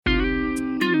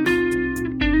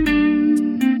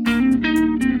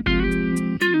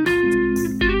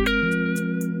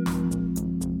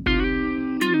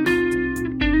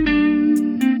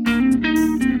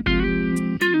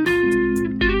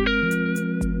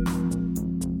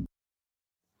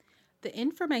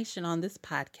information on this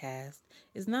podcast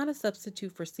is not a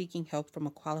substitute for seeking help from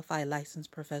a qualified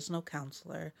licensed professional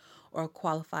counselor or a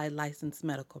qualified licensed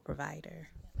medical provider.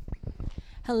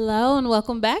 Hello, and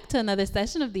welcome back to another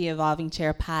session of the Evolving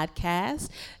Chair podcast.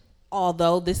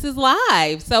 Although this is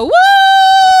live, so woo!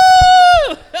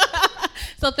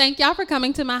 So thank y'all for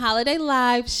coming to my holiday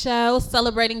live show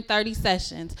celebrating 30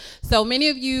 sessions. So many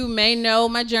of you may know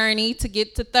my journey to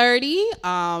get to 30,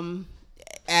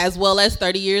 as well as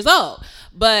 30 years old.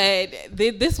 But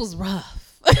this was rough.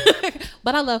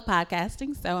 But I love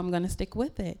podcasting, so I'm going to stick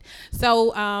with it.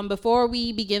 So before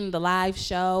we begin the live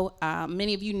show,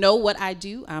 many of you know what I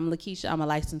do. I'm Lakeisha. I'm a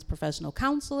licensed professional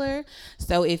counselor.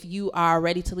 So if you are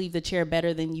ready to leave the chair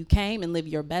better than you came and live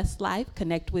your best life,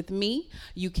 connect with me.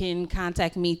 You can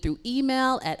contact me through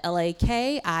email at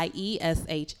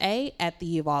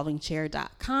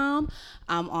lakiesha@theevolvingchair.com.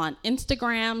 I'm on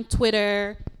Instagram,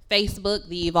 Twitter, Facebook,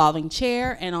 The Evolving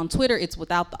Chair, and on Twitter, it's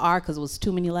without the R because it was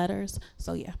too many letters.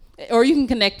 So yeah. Or you can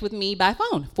connect with me by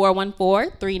phone,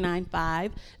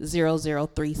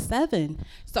 414-395-0037.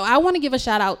 So I want to give a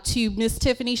shout out to Miss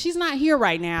Tiffany. She's not here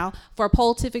right now, for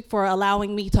TEC for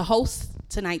allowing me to host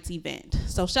tonight's event.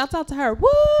 So shouts out to her. Woo!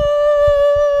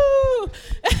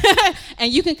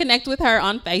 And you can connect with her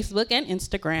on Facebook and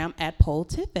Instagram at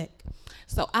TEC.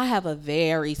 So I have a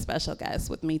very special guest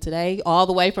with me today, all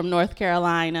the way from North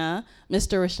Carolina,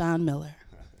 Mr. Rwenshaun Miller.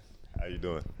 How you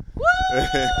doing? Woo!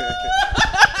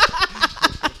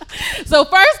 So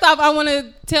first off, I want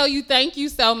to tell you thank you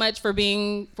so much for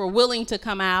willing to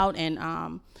come out and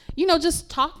just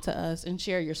talk to us and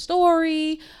share your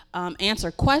story,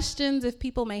 answer questions if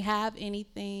people may have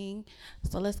anything.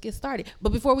 So let's get started.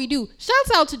 But before we do,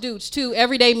 shouts out to Dudes too,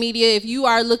 Everyday Media. If you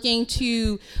are looking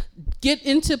to get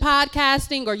into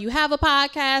podcasting or you have a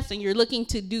podcast and you're looking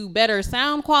to do better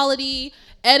sound quality,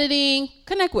 editing,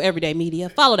 connect with Everyday Media.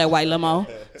 Follow that white limo.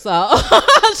 So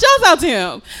shouts out to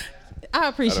him. I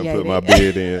appreciate it. I done put my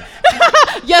bid in.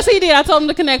 Yes, he did. I told him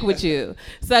to connect with you.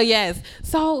 So yes.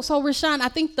 So Rwenshaun, I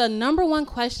think the number one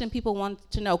question people want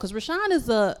to know, because Rwenshaun is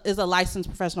a licensed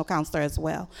professional counselor as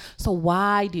well. So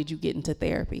why did you get into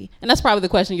therapy? And that's probably the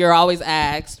question you're always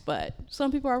asked, but some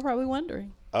people are probably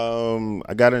wondering.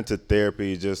 I got into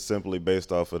therapy just simply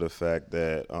based off of the fact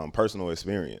that personal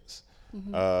experience.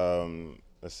 Mm-hmm.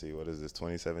 Let's see, what is this,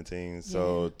 2017? Yeah.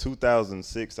 So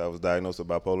 2006, I was diagnosed with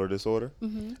bipolar disorder,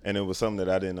 mm-hmm. and it was something that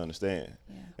I didn't understand.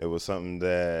 Yeah. It was something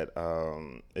that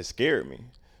it scared me,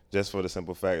 just for the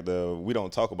simple fact that we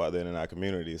don't talk about that in our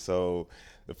community. So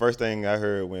the first thing I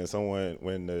heard when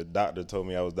the doctor told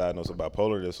me I was diagnosed with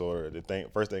bipolar disorder,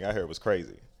 first thing I heard was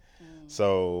crazy.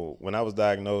 So when I was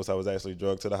diagnosed, I was actually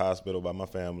drugged to the hospital by my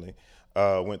family.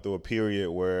 Went through a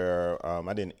period where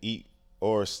I didn't eat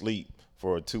or sleep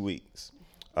for 2 weeks.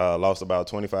 Lost about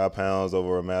 25 pounds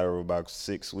over a matter of about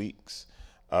 6 weeks.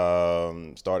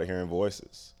 Started hearing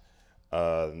voices.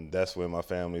 That's when my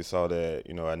family saw that,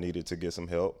 I needed to get some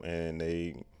help, and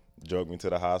they drugged me to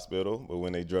the hospital. But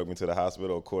when they drugged me to the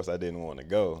hospital, of course, I didn't want to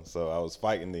go. So I was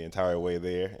fighting the entire way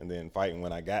there, and then fighting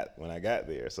when I got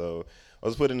there. So I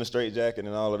was put in a straitjacket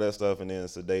and all of that stuff, and then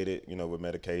sedated, with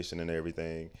medication and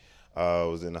everything. I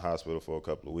was in the hospital for a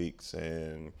couple of weeks,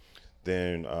 and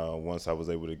then once I was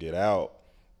able to get out,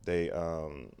 they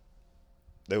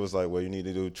was like, well, you need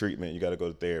to do treatment. You got to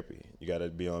go to therapy. You got to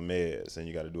be on meds, and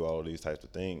you got to do all of these types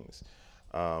of things.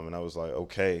 And I was like,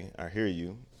 okay, I hear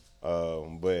you.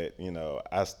 But,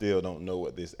 I still don't know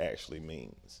what this actually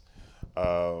means.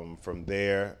 From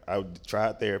there, I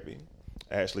tried therapy.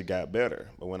 I actually got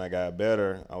better. But when I got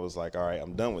better, I was like, all right,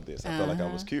 I'm done with this. I felt like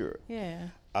I was cured. Yeah.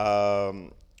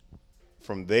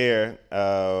 From there,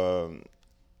 the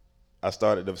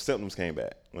symptoms came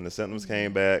back. When the symptoms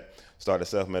came back, started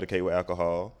self-medicate with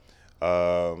alcohol.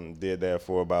 Did that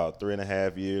for about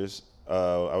 3.5 years.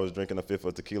 I was drinking a fifth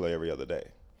of tequila every other day.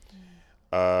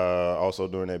 Also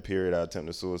during that period, I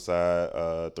attempted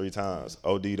suicide 3 times.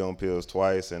 OD'd on pills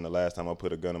twice, and the last time I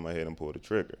put a gun in my head and pulled the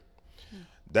trigger.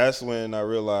 That's when I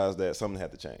realized that something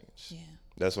had to change. Yeah.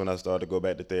 That's when I started to go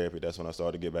back to therapy. That's when I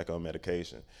started to get back on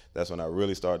medication. That's when I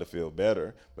really started to feel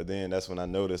better. But then that's when I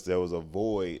noticed there was a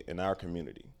void in our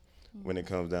community when it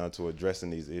comes down to addressing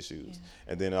these issues. Yeah.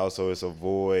 And then also it's a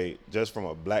void just from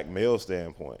a black male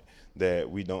standpoint, that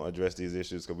we don't address these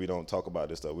issues because we don't talk about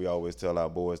this stuff. We always tell our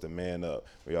boys to man up.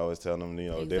 We always tell them,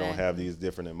 Exactly. They don't have these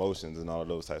different emotions and all of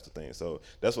those types of things. So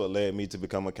that's what led me to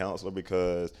become a counselor,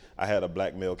 because I had a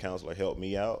black male counselor help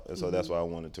me out. And so that's why I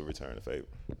wanted to return the favor.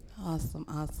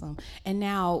 Awesome. And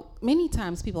now, many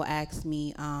times people ask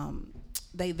me,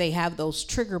 they have those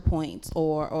trigger points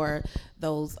or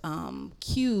those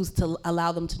cues to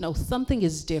allow them to know something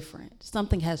is different,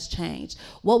 something has changed.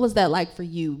 What was that like for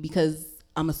you? Because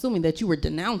I'm assuming that you were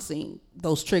denouncing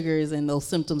those triggers and those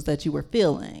symptoms that you were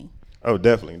feeling. Oh,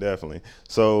 definitely, definitely.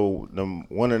 So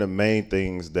one of the main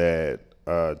things that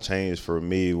changed for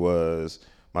me was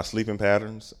my sleeping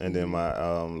patterns, and then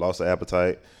my loss of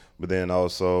appetite. But then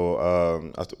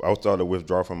also, I started to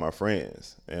withdraw from my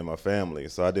friends and my family,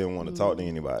 so I didn't want to talk to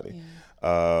anybody.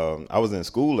 Yeah. I was in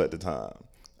school at the time.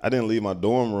 I didn't leave my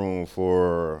dorm room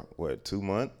for 2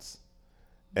 months,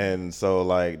 and so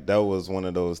like that was one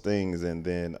of those things. And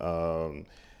then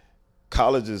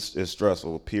college is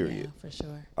stressful, period. Yeah, for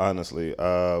sure. Honestly.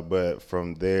 But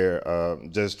from there,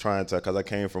 just trying to, because I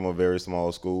came from a very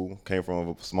small school, came from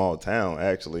a small town,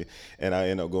 actually, and I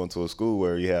ended up going to a school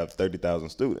where you have 30,000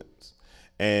 students,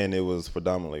 and it was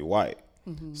predominantly white.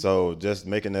 Mm-hmm. So just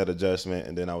making that adjustment,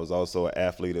 and then I was also an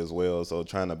athlete as well, so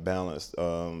trying to balance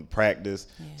practice,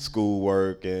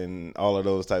 schoolwork, and all of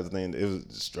those types of things, it was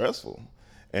stressful,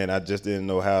 and I just didn't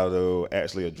know how to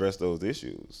actually address those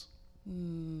issues.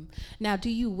 Now, do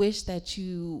you wish that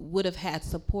you would have had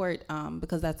support?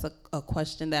 Because that's a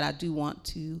question that I do want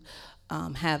to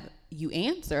have you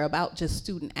answer about just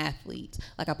student athletes.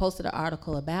 Like I posted an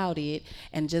article about it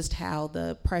and just how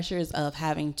the pressures of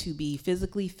having to be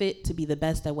physically fit to be the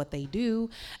best at what they do,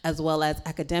 as well as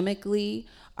academically,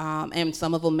 and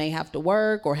some of them may have to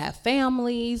work or have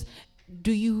families.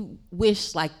 Do you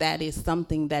wish like that is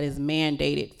something that is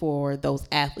mandated for those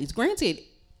athletes? Granted,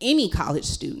 any college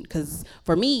student, because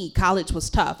for me, college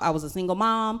was tough. I was a single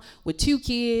mom with 2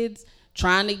 kids,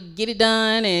 trying to get it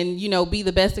done and, be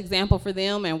the best example for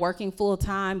them and working full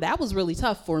time. That was really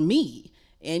tough for me.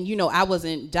 And, I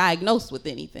wasn't diagnosed with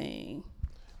anything.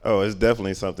 Oh, it's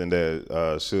definitely something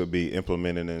that should be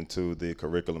implemented into the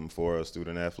curriculum for a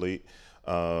student athlete,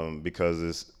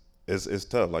 because it's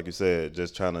tough, like you said,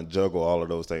 just trying to juggle all of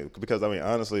those things. Because,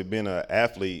 honestly, being an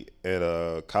athlete at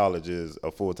a college is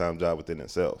a full-time job within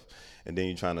itself. And then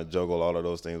you're trying to juggle all of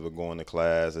those things with going to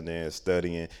class and then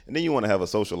studying. And then you want to have a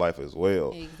social life as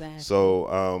well. Exactly.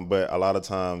 So, but a lot of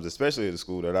times, especially at the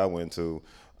school that I went to,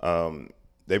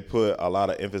 they put a lot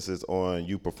of emphasis on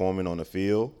you performing on the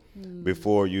field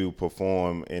before you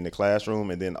perform in the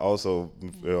classroom, and then also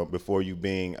before you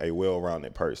being a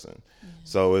well-rounded person.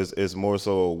 So it's more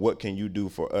so what can you do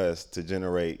for us to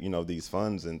generate, these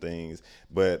funds and things,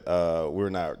 but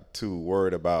we're not too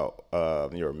worried about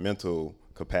your mental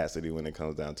capacity when it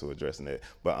comes down to addressing it.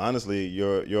 But honestly,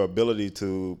 your ability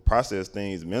to process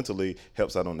things mentally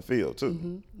helps out on the field too.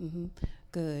 Mm-hmm, mm-hmm.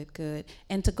 Good.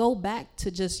 And to go back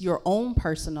to just your own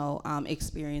personal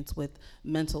experience with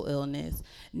mental illness.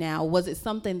 Now, was it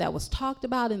something that was talked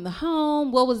about in the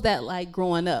home? What was that like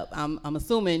growing up? I'm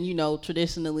assuming,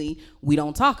 traditionally we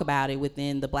don't talk about it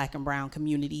within the Black and brown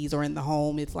communities or in the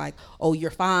home. It's like, oh, you're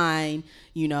fine.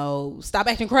 Stop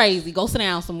acting crazy. Go sit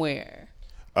down somewhere.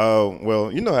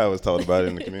 Well, how it's talked about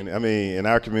in the community. In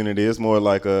our community, it's more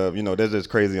like, that's just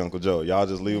crazy Uncle Joe. Y'all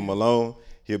just leave him alone.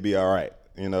 He'll be all right.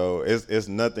 It's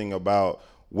nothing about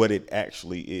what it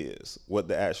actually is, what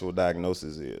the actual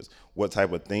diagnosis is, what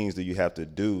type of things do you have to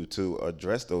do to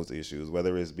address those issues,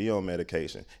 whether it's be on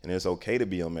medication, and it's okay to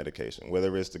be on medication,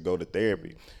 whether it's to go to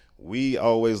therapy. We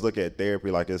always look at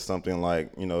therapy like it's something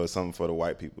like, it's something for the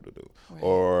white people to do, right,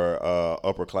 or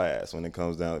upper class when it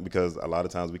comes down, because a lot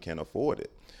of times we can't afford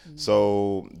it. Mm-hmm.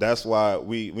 So that's why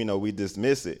we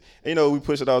dismiss it. And, we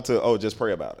push it out to, just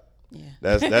pray about it. Yeah.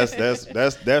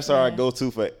 That's our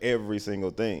go-to for every single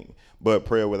thing. But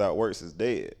prayer without works is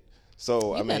dead.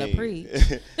 So you better preach.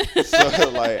 So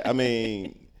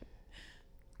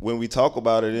when we talk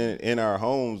about it in our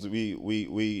homes,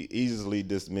 we easily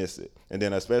dismiss it. And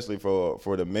then especially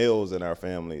for the males in our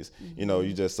families, mm-hmm,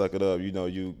 you just suck it up.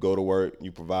 You go to work,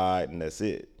 you provide, and that's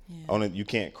it. Yeah. You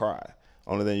can't cry.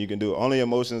 Only thing you can do. Only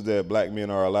emotions that Black men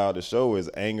are allowed to show is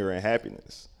anger and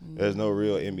happiness. Mm-hmm. There's no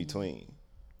real in between.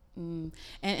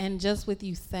 And just with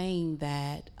you saying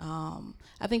that,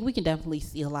 I think we can definitely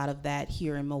see a lot of that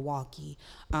here in Milwaukee.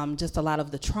 Just a lot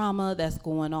of the trauma that's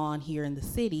going on here in the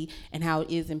city and how it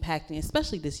is impacting,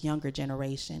 especially this younger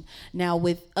generation. Now,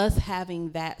 with us having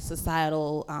that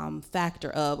societal factor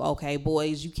of, okay,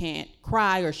 boys, you can't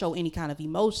cry or show any kind of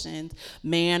emotions,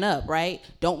 man up, right?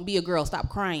 Don't be a girl, stop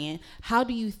crying. How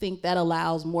do you think that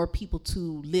allows more people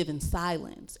to live in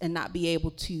silence and not be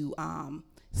able to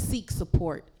seek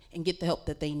support and get the help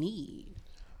that they need?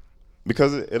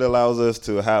 Because it allows us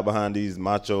to hide behind these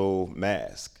macho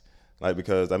masks.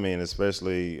 Because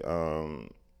especially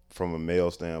from a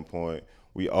male standpoint,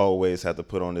 we always have to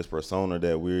put on this persona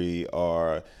that we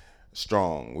are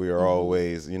strong. We are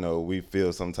always, we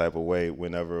feel some type of way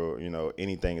whenever,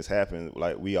 anything is happening.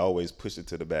 Like, we always push it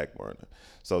to the back burner.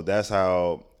 So that's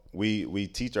how we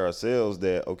teach ourselves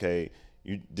that, okay,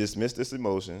 you dismiss this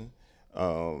emotion,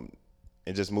 and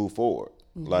just move forward.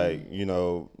 Like,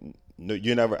 no,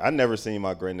 I never seen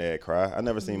my granddad cry. I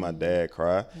never seen my dad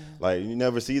cry. Like, you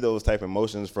never see those type of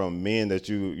emotions from men that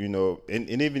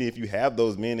and even if you have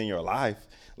those men in your life,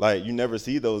 like, you never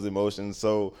see those emotions.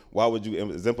 So why would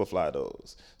you exemplify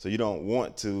those? So you don't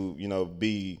want to,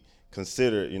 be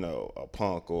considered, a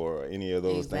punk or any of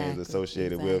those things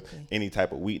associated with any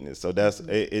type of weakness. So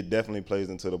it definitely plays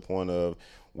into the point of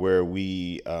where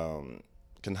we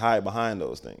can hide behind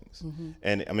those things.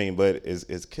 And I mean, but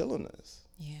it's killing us.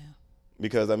 Yeah.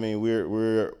 Because I mean,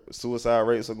 we're suicide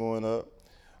rates are going up.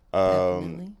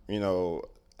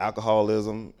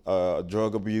 Alcoholism,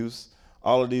 drug abuse,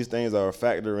 all of these things are a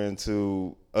factor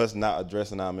into us not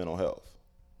addressing our mental health.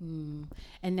 And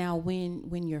now,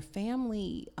 when your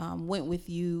family went with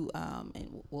you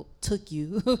and took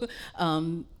you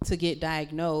to get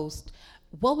diagnosed,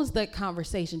 what was that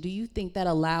conversation? Do you think that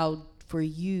allowed for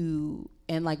you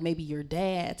and like maybe your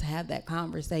dad to have that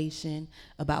conversation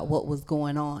about what was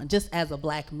going on, just as a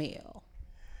black male?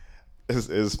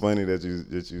 It's funny that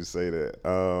you say that.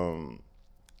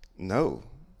 No.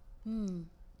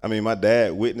 I mean, my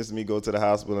dad witnessed me go to the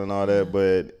hospital and all that,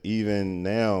 but even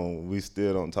now, we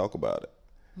still don't talk about it.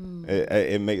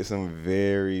 It makes him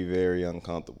very, very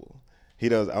uncomfortable. I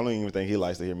don't even think he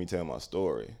likes to hear me tell my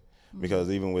story,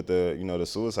 because even with the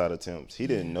suicide attempts, he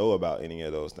didn't know about any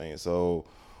of those things. So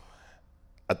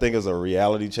I think it's a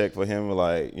reality check for him.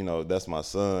 Like, that's my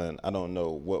son. I don't know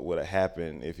what would have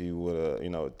happened if he would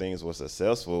have, things were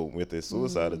successful with his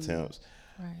suicide attempts.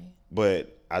 Right.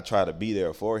 But I try to be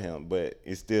there for him, but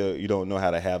it's still, you don't know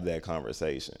how to have that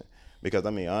conversation. Because, I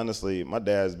mean, honestly, my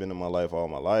dad's been in my life all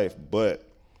my life, but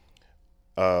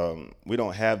we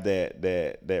don't have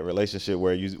that relationship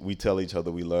where we tell each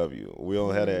other we love you. We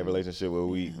don't have that relationship where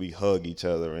we hug each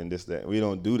other and this, that. We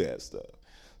don't do that stuff.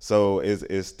 So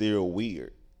it's still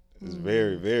weird. It's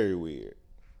very, very weird.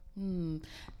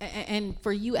 And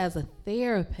for you as a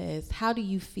therapist, how do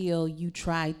you feel you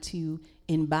try to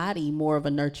embody more of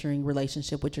a nurturing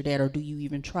relationship with your dad, or do you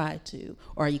even try to?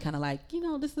 Or are you kind of like,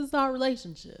 this is our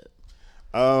relationship?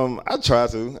 I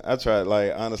try,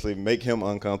 like, honestly, make him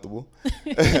uncomfortable.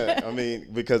 I mean,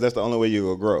 because that's the only way you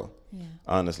will grow. Yeah.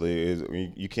 Honestly, is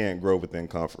you can't grow within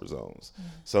comfort zones. Yeah.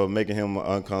 So making him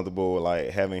uncomfortable,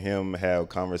 like having him have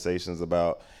conversations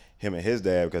about him and his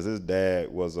dad, because his dad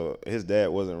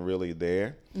wasn't really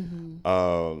there.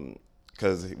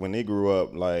 Because when he grew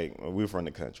up, like, we were from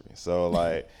the country, so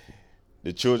like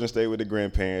the children stay with the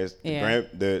grandparents. Yeah.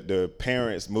 The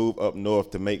parents move up north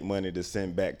to make money to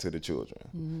send back to the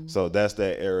children. So that's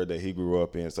that era that he grew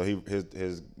up in. So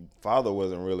his father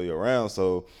wasn't really around.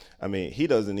 So I mean, he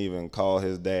doesn't even call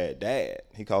his dad.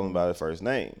 He called him by his first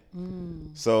name.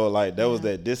 So like that was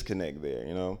that disconnect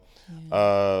there,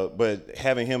 but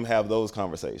having him have those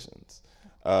conversations.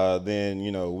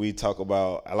 Then we talk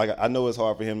about, like, I know it's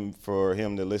hard for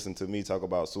him to listen to me talk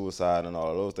about suicide and all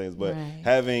of those things, but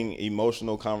having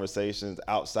emotional conversations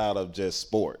outside of just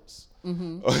sports, or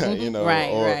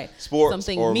sports,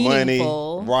 something or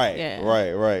meaningful. Money,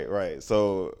 right.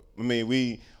 So I mean,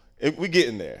 we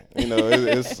getting there,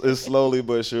 it's slowly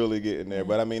but surely getting there.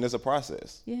 But I mean, it's a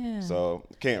process. Yeah. So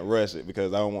can't rush it,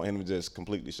 because I don't want him to just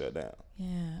completely shut down.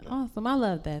 Yeah, awesome. I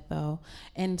love that though.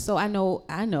 And so I know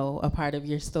a part of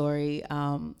your story.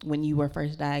 When you were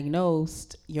first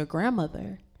diagnosed, your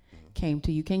grandmother came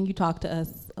to you. Can you talk to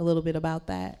us a little bit about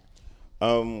that?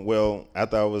 Well,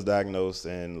 after I was diagnosed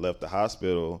and left the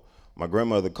hospital, my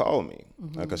grandmother called me,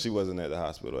 because she wasn't at the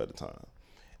hospital at the time,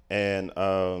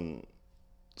 and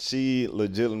she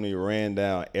legitimately ran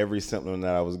down every symptom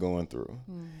that I was going through,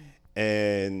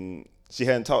 and she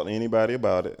hadn't talked to anybody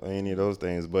about it or any of those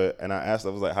things. And I asked her,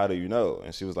 I was like, how do you know?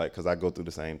 And she was like, because I go through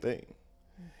the same thing.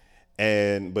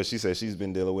 But she said she's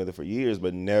been dealing with it for years,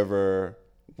 but never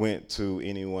went to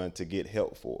anyone to get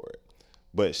help for it.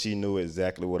 But she knew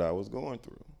exactly what I was going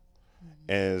through.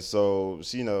 And so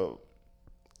she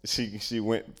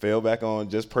fell back on,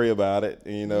 just pray about it,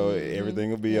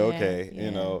 everything will be okay,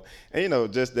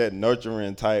 and just that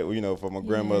nurturing type, from a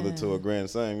grandmother to a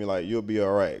grandson, you're like, you'll be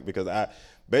all right, because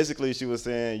basically she was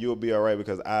saying, you'll be all right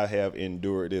because I have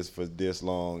endured this for this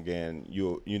long, and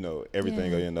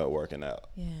everything will end up working out.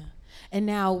 Yeah. And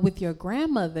now with your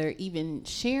grandmother even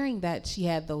sharing that she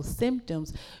had those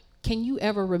symptoms, can you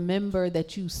ever remember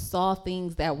that you saw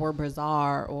things that were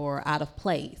bizarre or out of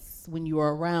place when you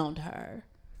were around her?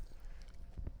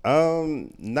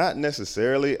 Not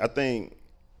necessarily. I think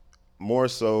more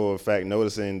so, in fact,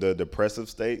 noticing the depressive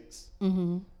states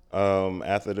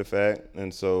after the fact.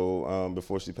 And so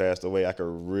before she passed away, I could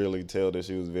really tell that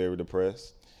she was very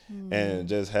depressed. And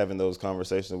just having those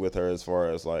conversations with her as far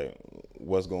as like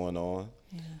what's going on.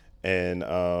 Yeah.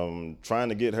 And trying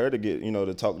to get her to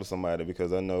to talk to somebody,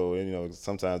 because I know,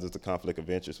 sometimes it's a conflict of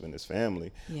interest when it's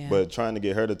family. Yeah. But trying to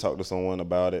get her to talk to someone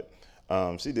about it.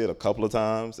 She did a couple of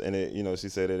times, and she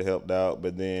said it helped out,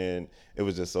 but then it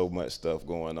was just so much stuff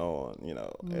going on,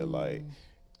 and like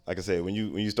I said, when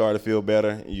you start to feel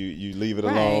better, you leave it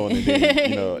alone, and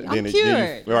then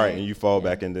and you fall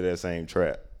back into that same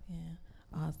trap.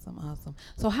 Awesome.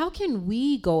 So how can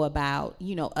we go about,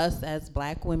 us as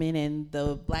Black women and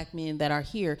the Black men that are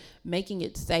here, making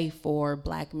it safe for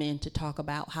Black men to talk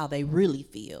about how they really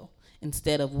feel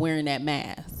instead of wearing that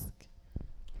mask?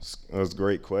 That's a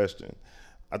great question.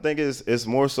 I think it's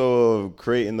more so of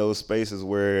creating those spaces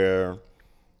where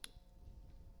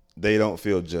they don't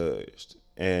feel judged,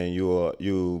 and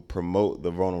you promote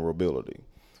the vulnerability.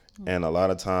 Mm-hmm. And a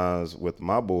lot of times with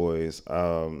my boys,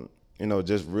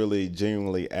 just really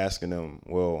genuinely asking them,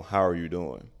 well, how are you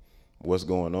doing? What's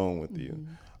going on with you?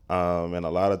 And a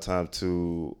lot of times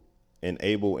to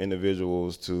enable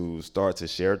individuals to start to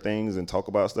share things and talk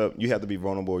about stuff, you have to be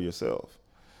vulnerable yourself.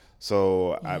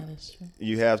 So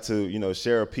you have to,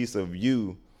 share a piece of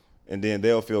you, and then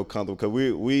they'll feel comfortable,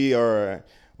 because we are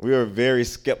very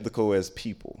skeptical as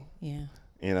people. Yeah.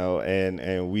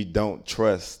 And we don't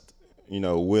trust,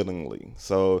 willingly.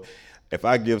 So if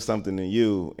I give something to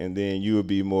you, and then you would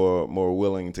be more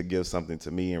willing to give something to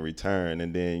me in return,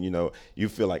 and then you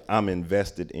feel like I'm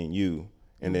invested in you,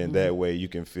 and then that way you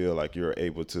can feel like you're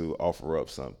able to offer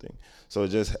up something. So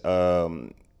just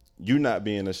you not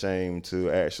being ashamed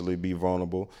to actually be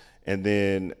vulnerable, and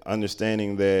then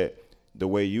understanding that the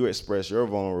way you express your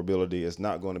vulnerability is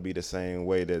not going to be the same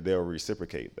way that they'll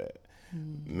reciprocate that.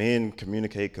 Men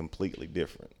communicate completely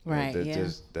different. Right.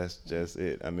 That's just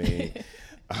it. I mean,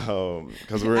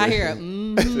 because I hear out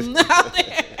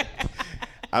there.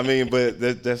 I mean, but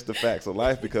that's the facts of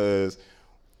life, because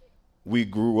we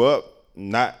grew up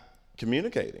not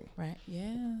communicating. Right.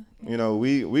 Yeah.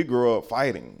 We grew up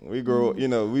fighting. We grow,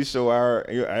 we show our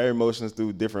emotions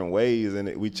through different ways,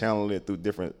 and we channel it through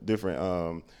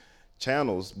different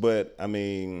channels. But I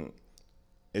mean,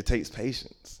 it takes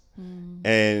patience,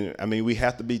 and I mean, we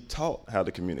have to be taught how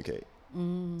to communicate.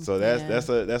 So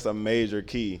that's a major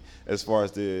key, as far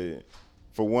as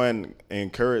for one,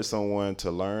 encourage someone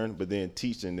to learn, but then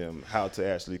teaching them how to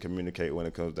actually communicate when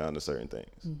it comes down to certain things.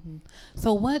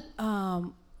 So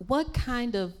what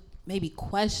kind of maybe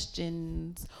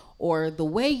questions, or the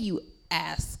way you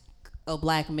ask a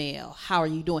Black male, how are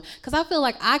you doing? Because I feel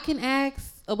like I can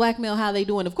ask a Black male how they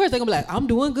doing. Of course, they're going to be like, I'm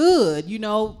doing good.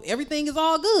 Everything is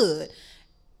all good.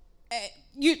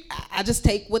 I just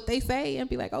take what they say and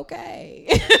be like,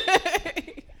 okay.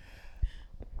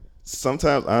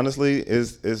 Sometimes, honestly,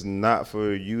 it's not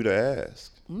for you to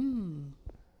ask.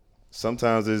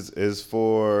 Sometimes it's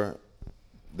for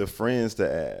the friends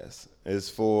to ask. It's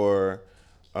for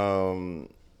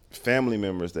family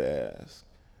members to ask.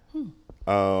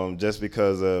 Just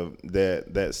because of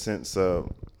that sense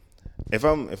of, if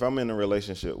I'm in a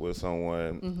relationship with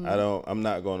someone, I'm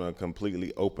not going to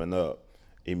completely open up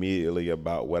immediately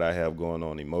about what I have going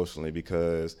on emotionally,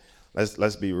 because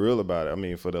let's be real about it. I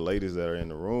mean, for the ladies that are in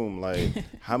the room, like,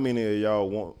 how many of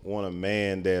y'all want a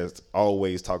man that's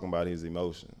always talking about his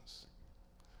emotions?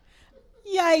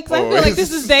 Yikes! I feel like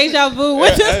this is deja vu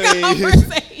with this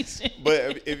conversation.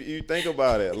 But if you think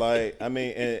about it, like, I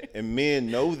mean, and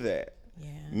men know that. Yeah.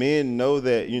 Men know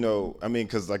that, I mean,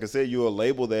 because like I said, you'll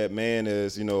label that man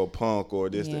as, a punk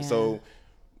or this. Yeah. So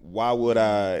why would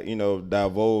I,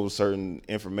 divulge certain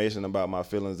information about my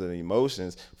feelings and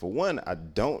emotions? For one, I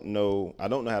don't know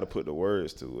how to put the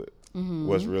words to it,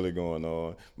 what's really going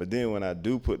on. But then when I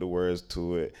do put the words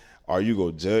to it, are you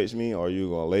going to judge me? Or are you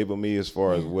going to label me as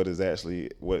far as what is actually,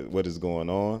 what is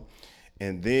going on?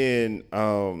 And then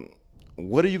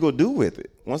what are you going to do with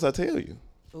it once I tell you?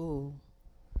 Ooh.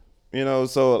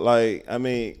 So like, I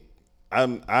mean,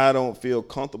 I don't feel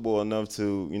comfortable enough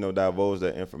to, divulge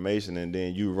that information, and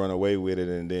then you run away with it,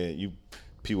 and then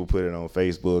people put it on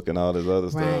Facebook and all this other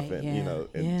stuff,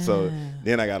 and so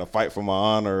then I got to fight for my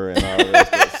honor and all that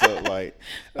stuff. So like,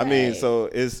 I mean, so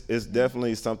it's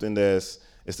definitely something it's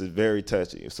very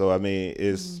touchy. So I mean,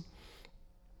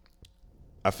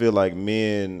 I feel like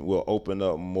men will open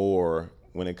up more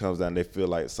when it comes down. They feel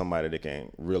like somebody that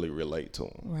can really relate to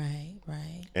them. Right.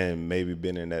 And maybe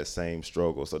been in that same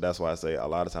struggle. So that's why I say a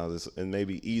lot of times it may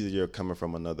be easier coming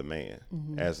from another man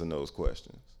asking those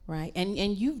questions. Right.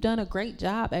 And you've done a great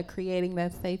job at creating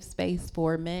that safe space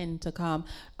for men to come.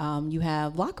 You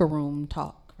have locker room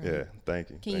talk. Right? Yeah, thank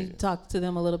you. Can you talk to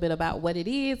them a little bit about what it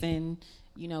is and,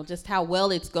 just how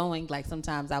well it's going? Like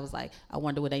sometimes I was like, I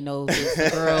wonder what they know is the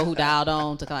girl who dialed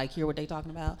on to like hear what they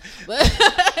talking about. But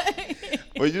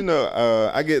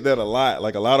well, I get that a lot.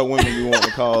 Like a lot of women be wanting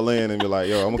to call in and be like,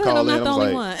 "Yo, I'm gonna call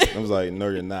in." I was like, "No,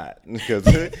 you're not," because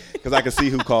I can see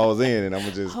who calls in and I'm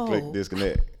gonna just click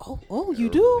disconnect. Oh, you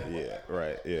do? Yeah,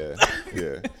 right.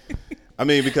 Yeah. I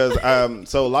mean, because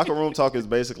so locker room talk is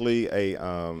basically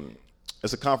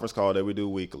it's a conference call that we do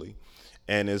weekly.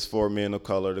 And it's for men of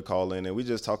color to call in, and we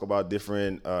just talk about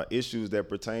different issues that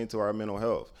pertain to our mental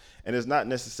health. And it's not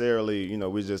necessarily,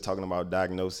 we're just talking about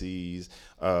diagnoses,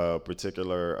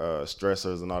 particular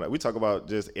stressors and all that. We talk about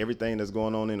just everything that's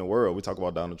going on in the world. We talk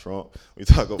about Donald Trump. We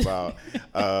talk about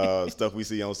stuff we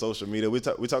see on social media. We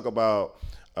talk about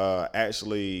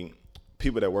actually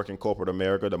people that work in corporate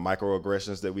America, the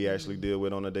microaggressions that we actually deal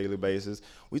with on a daily basis.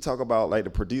 We talk about like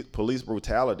the police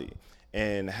brutality.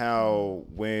 And how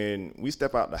when we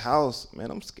step out the house,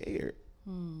 man, I'm scared.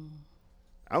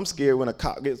 I'm scared when a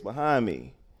cop gets behind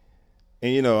me.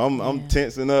 And, I'm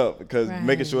tensing up because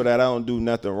making sure that I don't do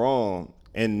nothing wrong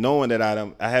and knowing that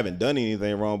I haven't done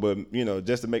anything wrong, but,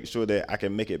 just to make sure that I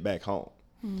can make it back home.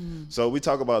 So we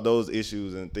talk about those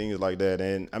issues and things like that.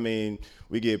 And, I mean,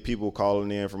 we get people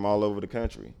calling in from all over the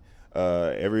country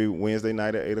every Wednesday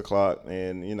night at 8 o'clock.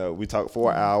 And, we talk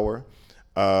for an hour.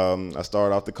 I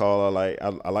start off the call.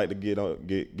 I like to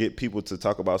get people to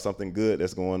talk about something good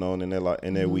that's going on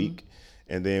in their week,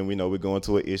 and then we go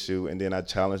into an issue, and then I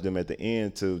challenge them at the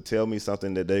end to tell me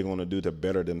something that they're going to do to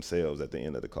better themselves at the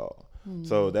end of the call.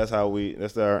 So that's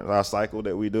our cycle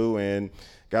that we do, and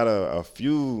got a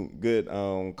few good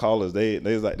callers.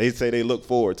 They say they look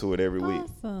forward to it every week.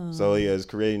 So it's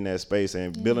creating that space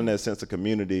and building that sense of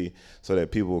community so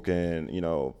that people can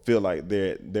feel like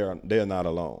they're not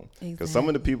alone. Because some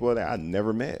of the people that I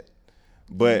never met,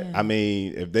 but I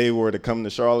mean, if they were to come to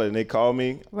Charlotte and they call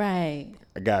me, right,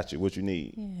 I got you. What you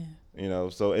need,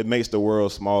 So it makes the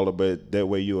world smaller, but that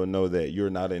way you will know that you're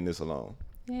not in this alone.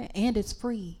 Yeah, and it's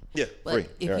free. Yeah, but free.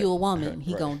 If you're a woman,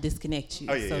 he gonna disconnect you.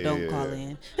 So don't call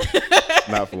in.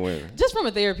 Not for women. Just from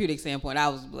a therapeutic standpoint, I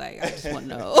was like, I just want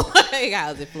to know, like,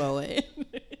 how's it flowing?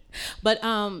 But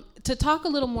to talk a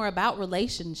little more about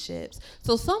relationships.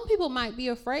 So some people might be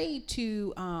afraid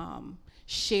to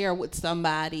share with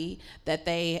somebody that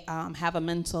they have a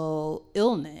mental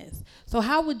illness. So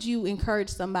how would you encourage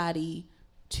somebody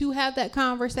to have that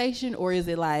conversation, or is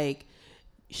it like,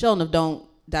 show them don't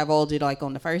divulge it like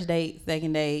on the first date,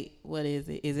 second date? What is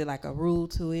it? Is it like a rule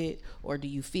to it, or do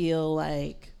you feel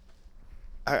like?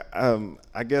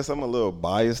 I guess I'm a little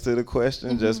biased to the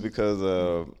question just because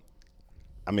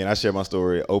I share my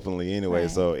story openly anyway.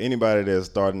 Right. So anybody that's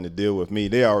starting to deal with me,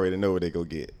 they already know what they go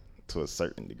get to a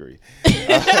certain degree.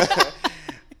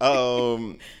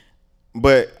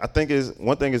 But I think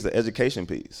one thing is the education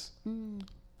piece.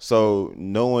 So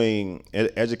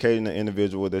educating the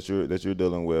individual that you're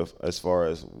dealing with as far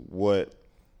as what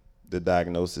the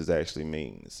diagnosis actually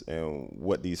means and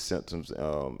what these symptoms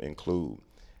include.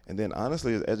 And then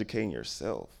honestly is educating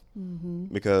yourself.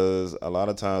 Because a lot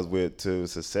of times to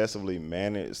successfully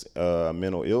manage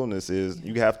mental illness is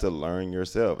you have to learn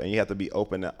yourself, and you have to be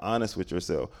open and honest with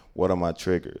yourself. What are my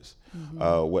triggers?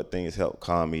 What things help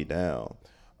calm me down?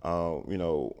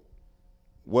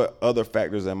 What other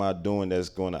factors am I doing that's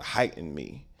going to heighten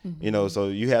me? So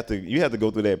you have to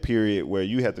go through that period where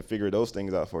you have to figure those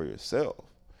things out for yourself.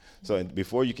 So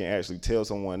before you can actually tell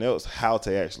someone else how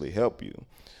to actually help you.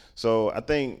 So I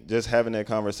think just having that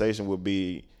conversation would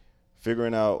be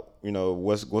figuring out,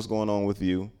 what's going on with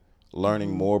you, learning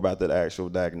more about that actual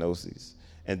diagnosis,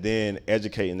 and then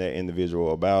educating that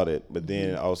individual about it, but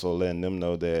then also letting them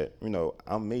know that,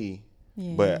 I'm me,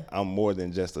 but I'm more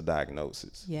than just a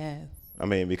diagnosis. Yes.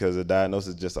 Because the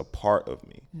diagnosis is just a part of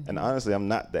me. And honestly, I'm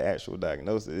not the actual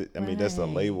diagnosis. That's a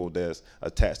label that's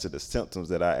attached to the symptoms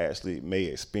that I actually may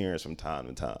experience from time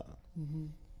to time.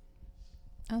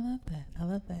 I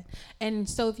love that. And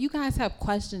so if you guys have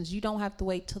questions, you don't have to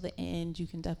wait till the end. You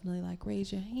can definitely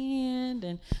raise your hand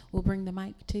and we'll bring the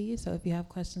mic to you. So if you have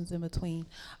questions in between.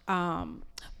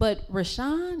 But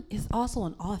Rwenshaun is also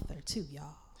an author too,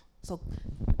 y'all. So,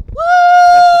 woo!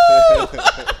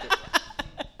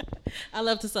 I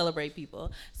love to celebrate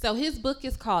people. So his book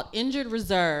is called Injured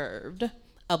Reserved,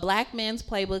 A Black Man's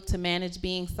Playbook to Manage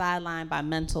Being Sidelined by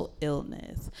Mental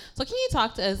Illness. So can you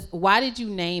talk to us, why did you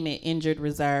name it Injured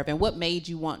Reserve, and what made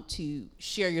you want to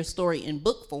share your story in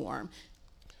book form?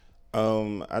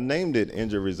 I named it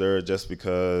Injured Reserve just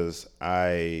because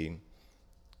I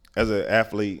as an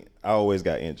athlete, I always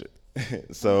got injured.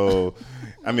 So,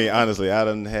 I mean, honestly, I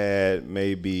done had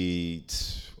maybe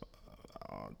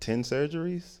 10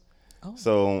 surgeries. Oh.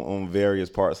 So on various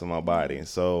parts of my body.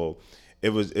 So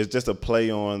it's just a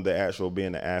play on the actual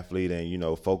being an athlete and, you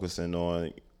know, focusing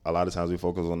on, a lot of times we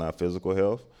focus on our physical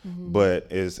health, but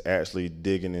it's actually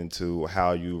digging into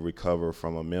how you recover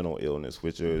from a mental illness,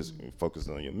 which is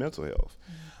focusing on your mental health.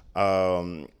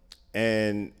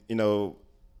 And, you know,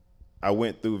 I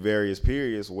went through various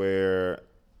periods where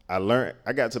I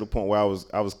got to the point where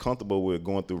I was comfortable with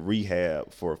going through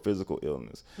rehab for a physical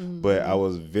illness, but I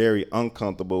was very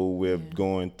uncomfortable with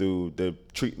going through the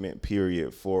treatment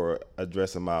period for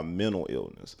addressing my mental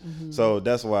illness. So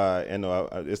that's why, you know,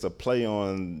 it's a play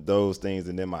on those things,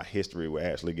 and then my history with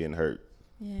actually getting hurt.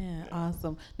 Yeah,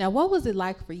 awesome. Now, what was it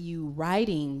like for you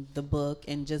writing the book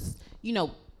and just, you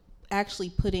know, actually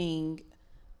putting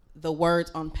the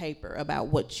words on paper about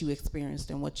what you experienced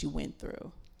and what you went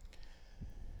through?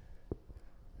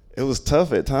 It was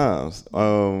tough at times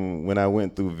when I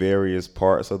went through various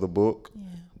parts of the book,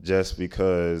 just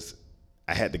because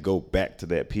I had to go back to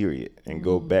that period and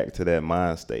go back to that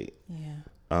mind state.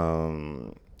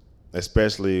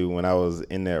 Especially when I was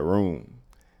in that room,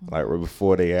 like right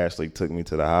before they actually took me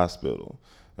to the hospital.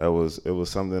 It was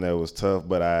something that was tough,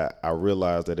 but I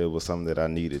realized that it was something that I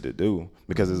needed to do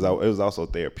because it was also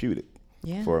therapeutic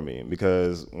for me.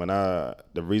 Because the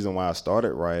reason why I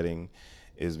started writing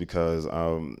is because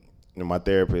you know, my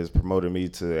therapist promoted me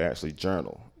to actually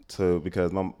journal,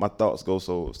 because my thoughts go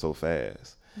so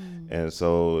fast, and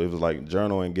so it was like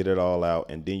journal and get it all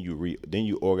out, and then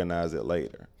you organize it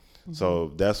later.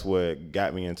 So that's what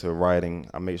got me into writing.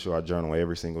 I make sure I journal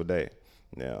every single day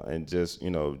now, and just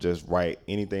write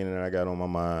anything that I got on my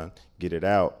mind, get it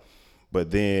out.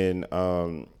 But then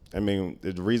I mean,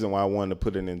 the reason why I wanted to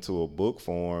put it into a book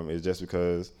form is just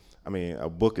because, I mean, a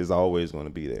book is always going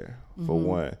to be there, for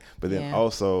one. But then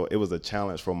also, it was a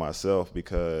challenge for myself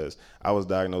because I was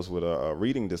diagnosed with a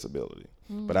reading disability.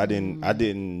 But I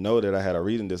didn't know that I had a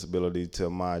reading disability till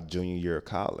my junior year of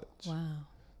college. Wow.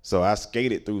 So I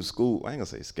skated through school. I ain't going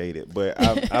to say skated, but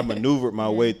I maneuvered my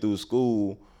way through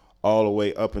school all the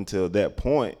way up until that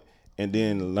point, and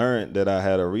then learned that I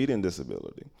had a reading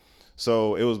disability.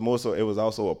 So it was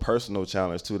also a personal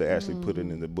challenge too to actually put it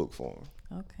in the book form.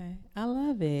 Okay, I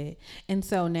love it. And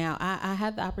so now I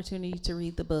had the opportunity to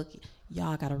read the book.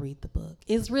 Y'all got to read the book.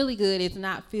 It's really good. It's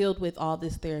not filled with all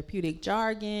this therapeutic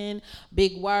jargon,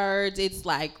 big words. It's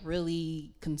like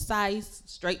really concise,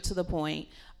 straight to the point.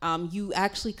 You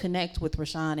actually connect with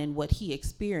Rwenshaun and what he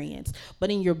experienced.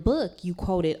 But in your book, you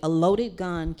quoted, "A loaded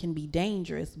gun can be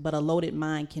dangerous, but a loaded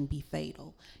mind can be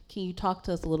fatal." Can you talk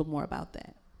to us a little more about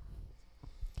that?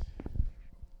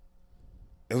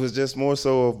 It was just more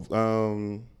so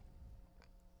of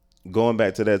going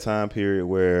back to that time period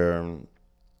where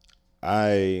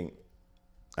I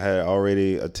had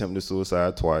already attempted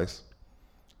suicide twice,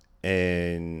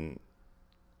 and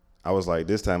I was like,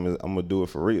 this time I'm gonna do it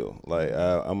for real. Like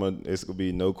it's gonna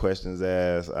be no questions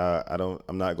asked.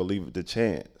 I'm not gonna leave it to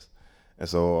chance. And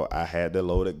so I had the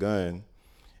loaded gun,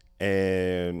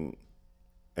 and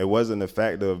it wasn't the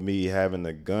fact of me having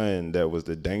the gun that was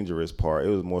the dangerous part. It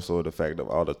was more so the fact of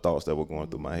all the thoughts that were going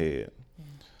through my head.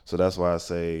 So that's why I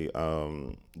say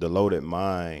the loaded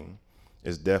mind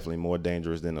is definitely more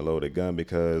dangerous than the loaded gun,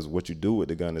 because what you do with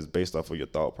the gun is based off of your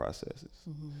thought processes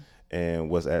and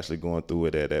what's actually going through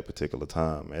it at that particular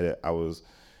time. And I was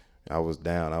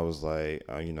down. I was like,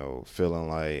 feeling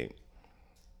like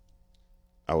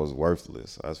I was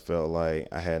worthless. I felt like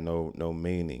I had no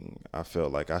meaning. I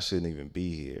felt like I shouldn't even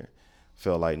be here.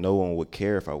 Felt like no one would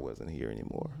care if I wasn't here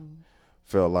anymore.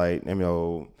 Felt like, and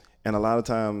a lot of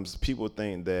times people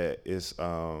think that it's,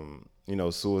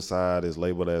 suicide is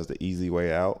labeled as the easy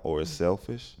way out or it's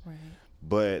selfish. Right.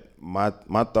 But my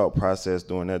thought process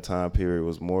during that time period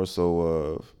was more so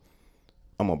of,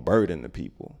 I'm a burden to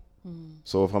people.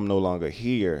 So if I'm no longer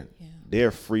here,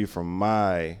 they're free from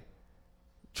my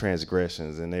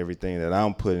transgressions and everything that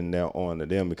I'm putting there on to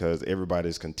them, because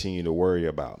everybody's continuing to worry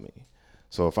about me.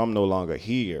 So if I'm no longer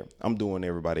here, I'm doing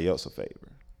everybody else a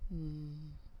favor.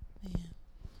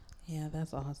 Yeah,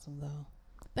 that's awesome though.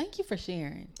 Thank you for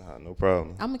sharing. No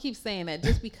problem. I'm gonna keep saying that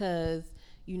just because,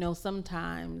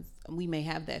 sometimes we may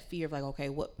have that fear of like, okay,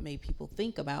 what may people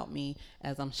think about me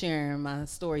as I'm sharing my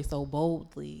story so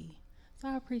boldly. So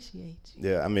I appreciate you.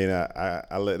 Yeah, I mean,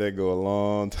 I let that go a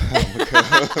long time ago.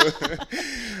 I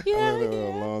let that go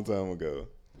a long time ago.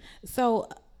 So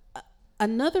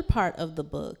Another part of the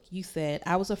book, you said,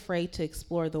 I was afraid to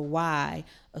explore the why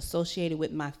associated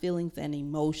with my feelings and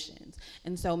emotions.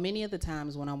 And so many of the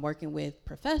times when I'm working with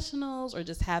professionals or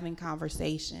just having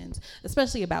conversations,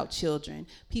 especially about children,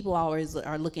 people always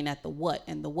are looking at the what,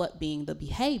 and the what being the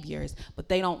behaviors, but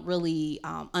they don't really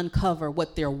uncover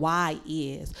what their why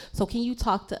is. So can you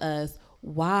talk to us,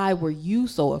 why were you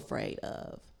so afraid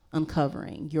of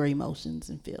uncovering your emotions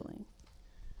and feelings?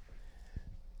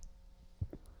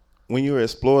 When you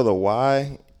explore the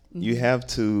why, you have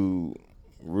to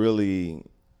really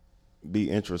be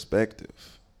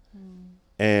introspective.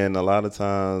 And a lot of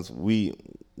times we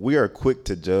are quick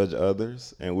to judge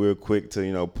others, and we're quick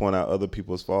to, point out other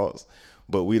people's faults,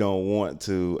 but we don't want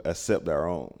to accept our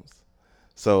own.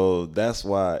 So that's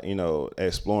why,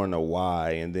 exploring the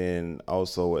why, and then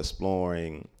also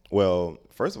exploring, well,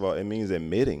 first of all, it means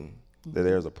admitting that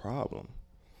there's a problem.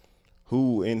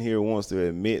 Who in here wants to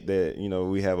admit that,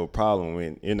 we have a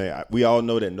problem? And, we all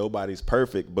know that nobody's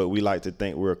perfect, but we like to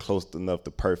think we're close enough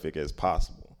to perfect as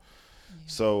possible. Yeah.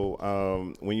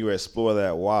 So when you explore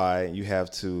that why, you have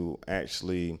to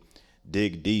actually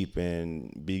dig deep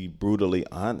and be brutally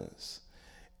honest.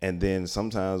 And then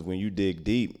sometimes when you dig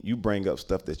deep, you bring up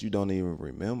stuff that you don't even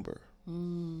remember.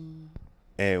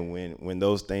 And when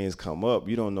those things come up,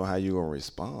 you don't know how you're going to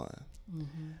respond.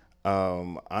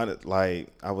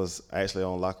 I was actually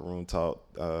on Locker Room Talk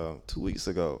 2 weeks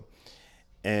ago,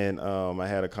 and I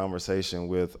had a conversation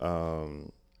with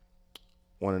one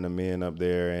of the men up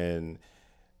there, and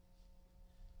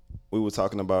we were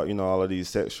talking about, all of these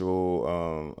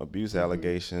sexual abuse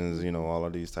allegations, all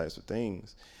of these types of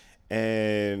things.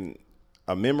 And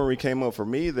a memory came up for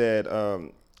me that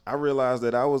I realized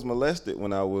that I was molested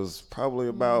when I was probably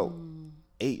about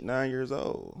 8, 9 years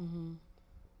old.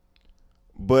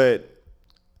 But,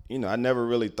 I never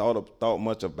really thought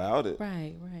much about it.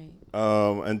 Right.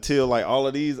 Until like all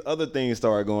of these other things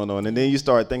started going on. And then you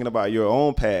start thinking about your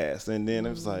own past. And then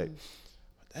it was like,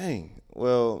 dang,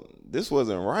 well, this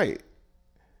wasn't right.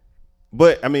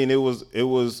 But I mean, it was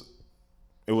an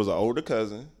older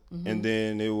cousin. And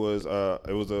then it was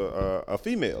a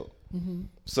female.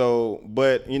 So,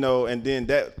 but and then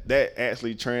that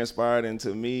actually transpired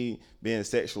into me being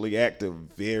sexually active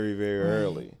very, very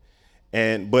early.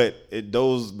 But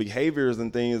those behaviors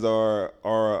and things are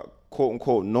quote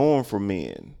unquote norm for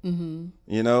men.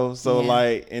 So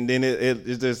like, and then it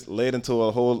just led into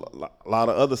a whole lot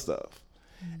of other stuff.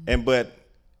 But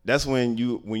that's when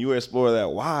you explore that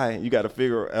why, you got to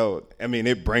figure out, I mean,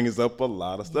 it brings up a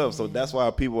lot of stuff. So that's why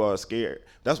people are scared.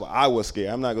 That's why I was scared.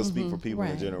 I'm not going to speak for people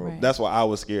in general. That's why I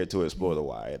was scared to explore the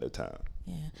why at the time.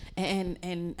 Yeah.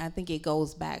 And I think it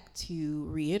goes back to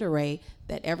reiterate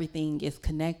that everything is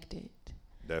connected.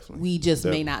 Definitely. We just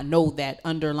may not know that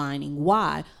underlining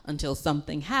why until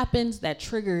something happens that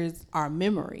triggers our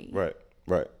memory. Right.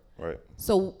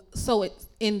 So it's,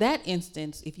 in that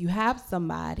instance, if you have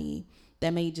somebody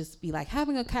that may just be like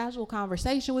having a casual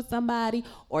conversation with somebody,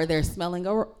 or they're smelling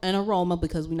an aroma,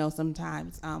 because we know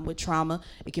sometimes with trauma,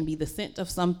 it can be the scent of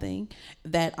something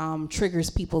that triggers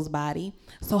people's body.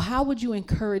 So how would you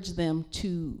encourage them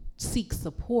to seek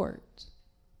support?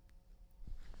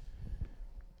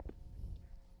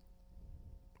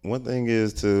 One thing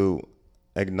is to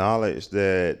acknowledge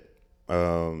that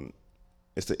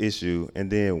it's the issue,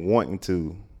 and then wanting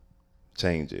to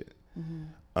change it.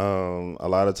 A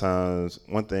lot of times,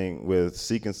 one thing with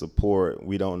seeking support,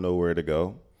 we don't know where to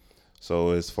go.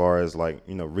 So as far as like,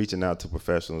 reaching out to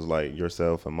professionals like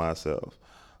yourself and myself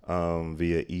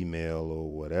via email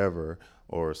or whatever,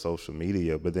 or social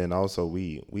media, but then also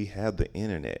we have the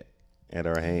internet at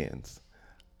our hands.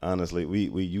 Honestly,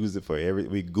 we use it for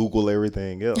we Google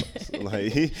everything else.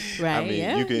 Like, right? I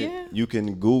mean, you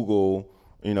can Google,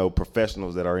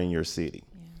 professionals that are in your city.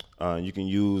 You can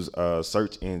use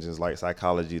search engines like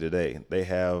Psychology Today. They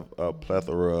have a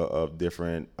plethora of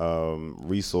different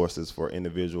resources for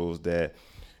individuals that,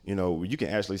 you can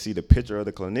actually see the picture of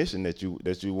the clinician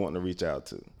that you want to reach out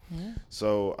to. Yeah.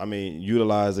 So, I mean,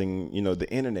 utilizing, the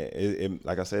internet, it,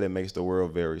 like I said, it makes the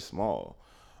world very small.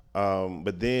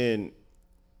 But then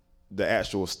the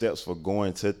actual steps for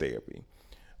going to therapy.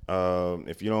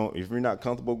 If you're not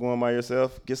comfortable going by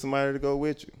yourself, get somebody to go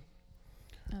with you.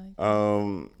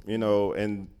 And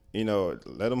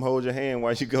let them hold your hand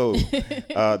while you go.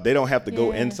 They don't have to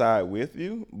go inside with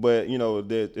you, but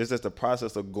it's just the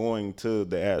process of going to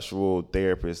the actual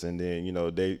therapist, and then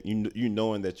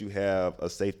knowing that you have a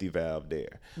safety valve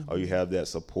there, or you have that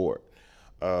support.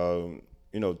 Finding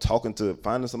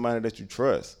somebody that you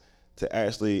trust to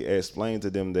actually explain to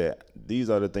them that these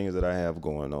are the things that I have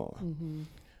going on.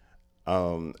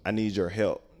 I need your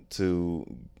help to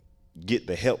get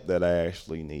the help that I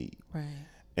actually need. Right.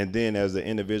 And then as the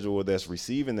individual that's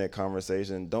receiving that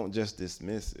conversation, don't just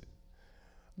dismiss it.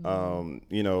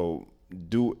 You know,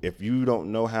 if you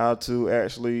don't know how to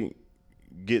actually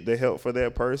get the help for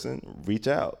that person, reach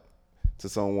out to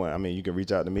someone. I mean, you can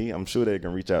reach out to me. I'm sure they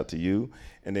can reach out to you,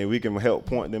 and then we can help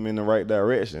point them in the right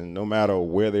direction, no matter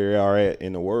where they are at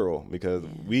in the world. Because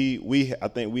I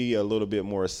think we are a little bit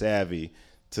more savvy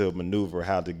to maneuver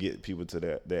how to get people to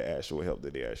their actual help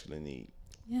that they actually need.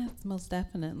 Yes, most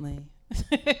definitely.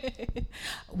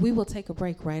 We will take a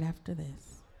break right after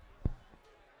this.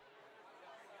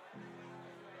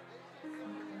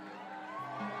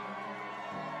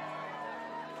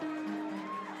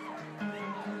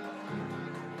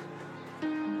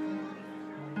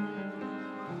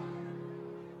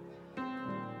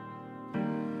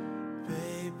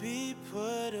 Baby,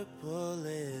 put a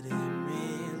bullet in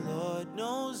me. Lord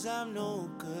knows I'm no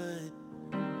good.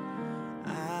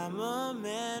 I'm a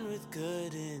man with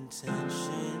good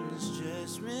intentions,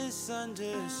 just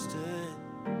misunderstood.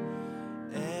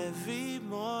 Every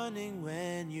morning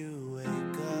when you wake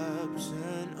up,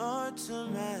 turn onto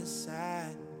my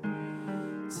side.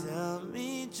 Tell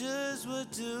me just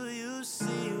what do you see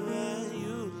when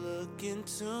you look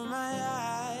into my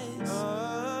eyes?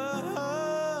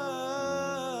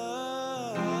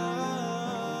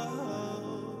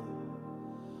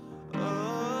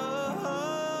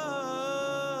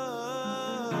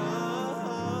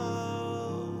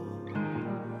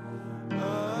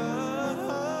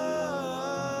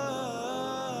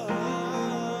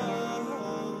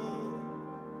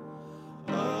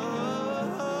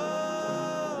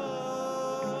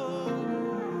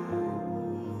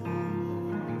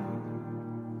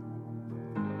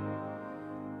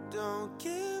 Don't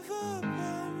give up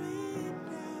on me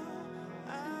now,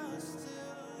 I'll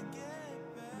still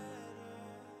get better.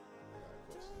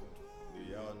 Do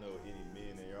y'all know any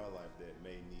men in your life that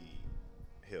may need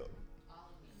help?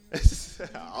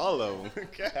 All of them.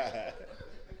 God.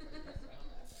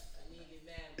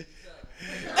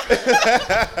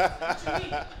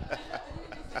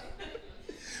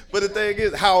 But the thing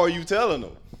is, how are you telling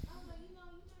them?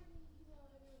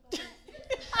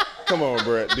 Come on,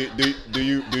 Brett. Do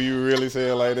you really say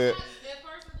it like that? At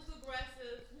first it was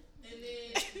aggressive, and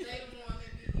then later on,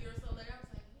 maybe a year or so later, I was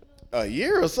like, A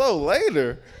year or so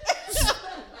later.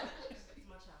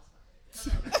 my child's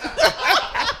fine.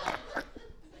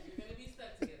 You're gonna be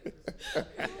stuck together. I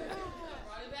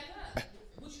brought it back up.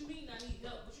 What you mean I need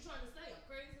help? What you trying to say? I'm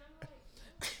crazy. I'm like,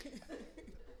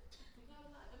 you got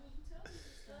a lot. I mean, you tell me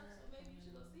this stuff, so maybe you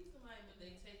should go see somebody. But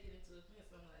they take it into offense.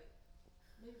 So I'm like,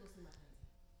 maybe go see my cousin.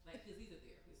 Like, cause he's a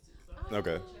therapist too. So I'm like,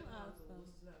 Okay. check him out. What's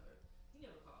his number? He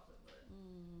never called him, but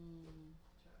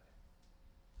try.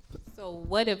 So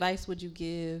what advice would you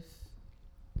give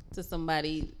to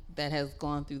somebody that has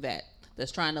gone through that,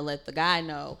 that's trying to let the guy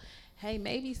know, hey,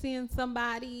 maybe seeing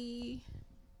somebody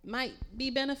might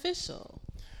be beneficial?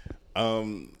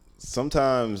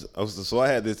 Sometimes, so I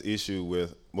had this issue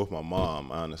with my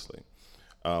mom, honestly.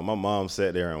 My mom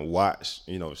sat there and watched,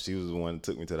 you know, she was the one that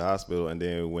took me to the hospital. And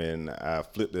then when I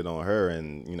flipped it on her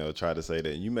and, you know, tried to say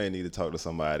that you may need to talk to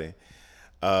somebody,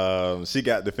 she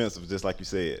got defensive, just like you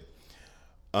said.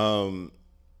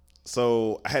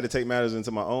 So I had to take matters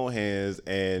into my own hands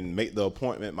and make the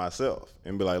appointment myself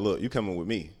and be like, look, you coming with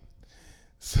me.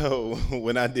 So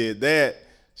when I did that,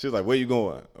 she was like, where you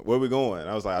going? Where we going?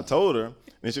 I was like, I told her.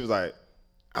 And she was like,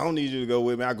 I don't need you to go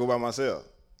with me. I go by myself.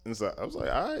 And so I was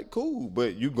like, all right, cool,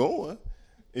 but you going.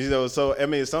 You know, so, I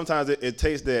mean, sometimes it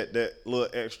takes that little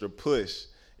extra push.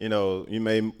 You know, you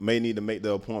may need to make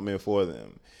the appointment for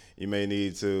them. You may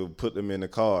need to put them in the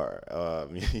car,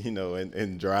 you know,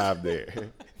 and drive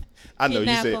there. I know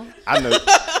you said,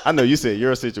 I know you said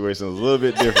your situation was a little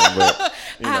bit different, but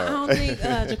you know. I don't think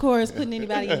Jakor is putting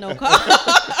anybody in no car.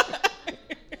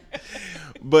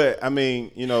 But I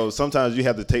mean, you know, sometimes you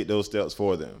have to take those steps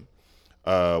for them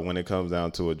when it comes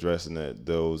down to addressing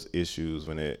those issues.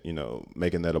 When it, you know,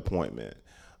 making that appointment,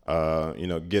 you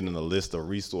know, getting a list of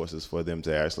resources for them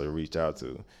to actually reach out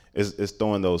to. It's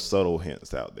throwing those subtle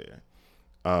hints out there.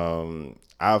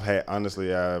 I've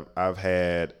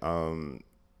had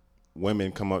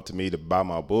women come up to me to buy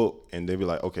my book, and they be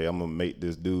like, okay, I'm gonna make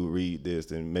this dude read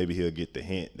this, and maybe he'll get the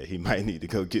hint that he might need to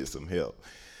go get some help.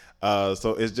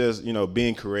 So it's just, you know,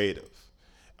 being creative,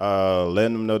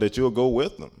 letting them know that you'll go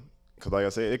with them. Because like I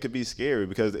said, it could be scary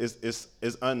because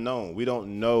it's unknown. We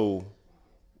don't know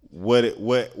what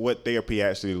therapy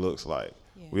actually looks like.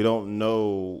 Yeah. We don't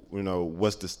know, you know,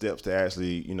 what's the steps to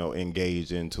actually, you know,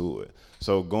 engage into it.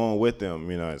 So going with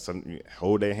them, you know,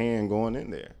 hold their hand going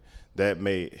in there. That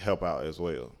may help out as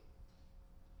well.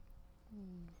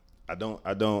 I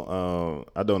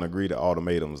don't agree to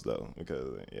ultimatums though,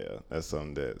 because that's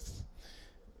something that's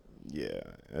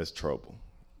trouble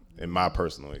in my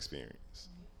personal experience.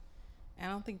 I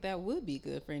don't think that would be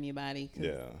good for anybody. 'Cause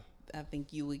Yeah. I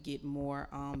think you would get more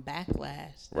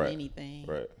backlash than anything.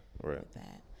 Right. With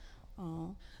that.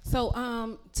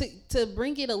 So to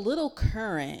bring it a little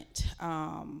current,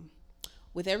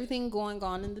 with everything going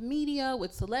on in the media,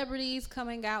 with celebrities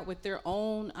coming out with their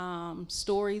own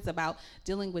stories about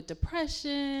dealing with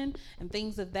depression and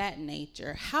things of that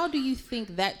nature, how do you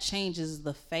think that changes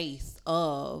the face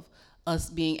of us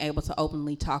being able to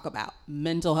openly talk about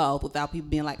mental health without people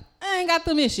being like, I ain't got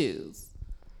them issues?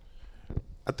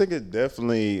 I think it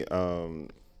definitely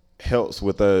helps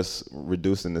with us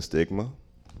reducing the stigma.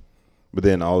 But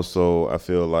then also, I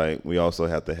feel like we also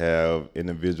have to have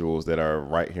individuals that are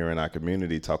right here in our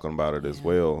community talking about it as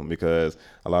well, because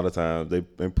a lot of times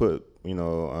they put,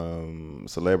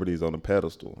 celebrities on a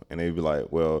pedestal, and they be like,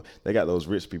 well, they got those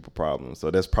rich people problems, so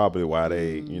that's probably why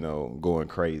they, going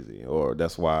crazy, or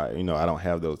that's why, I don't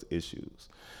have those issues.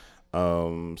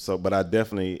 But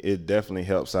it definitely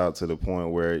helps out to the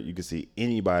point where you can see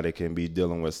anybody can be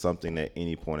dealing with something at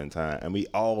any point in time. And we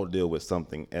all deal with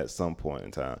something at some point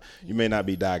in time. You may not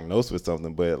be diagnosed with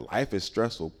something, but life is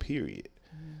stressful, period.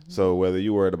 Mm-hmm. So whether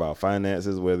you're worried about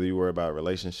finances, whether you're worried about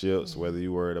relationships, whether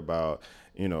you're worried about,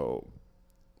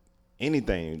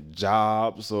 anything,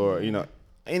 jobs, or,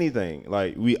 anything,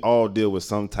 like we all deal with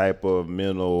some type of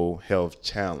mental health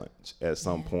challenge at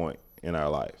some point in our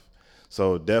life.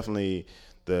 So definitely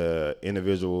the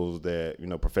individuals that,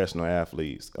 professional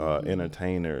athletes,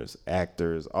 entertainers,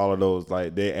 actors, all of those,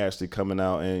 like they actually coming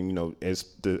out and,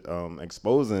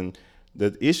 exposing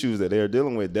the issues that they're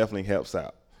dealing with definitely helps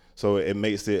out. So it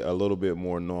makes it a little bit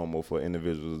more normal for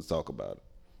individuals to talk about it.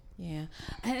 Yeah.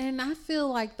 And I feel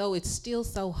like, though, it's still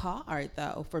so hard,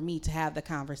 though, for me to have the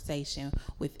conversation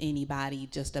with anybody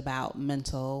just about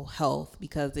mental health,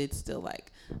 because it's still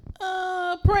like,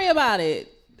 pray about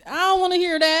it. I don't want to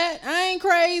hear that. I ain't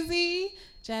crazy.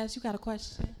 Jazz, you got a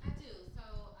question? I do. So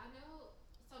I know,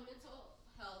 mental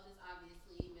health is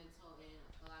obviously mental, and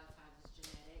a lot of times it's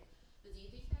genetic. But do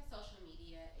you think that social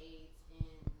media aids in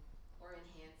or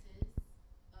enhances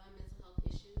mental health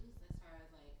issues as far as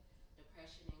like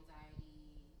depression,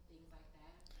 anxiety, things like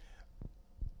that?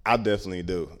 I definitely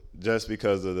do. Just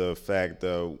because of the fact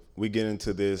that we get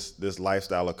into this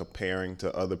lifestyle of comparing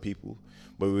to other people.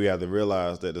 But we have to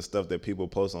realize that the stuff that people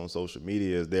post on social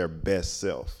media is their best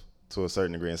self to a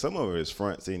certain degree. And some of it is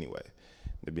fronts anyway,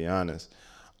 to be honest.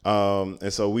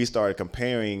 And so we started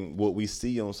comparing what we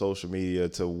see on social media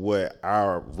to what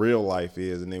our real life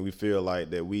is. And then we feel like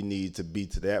that we need to be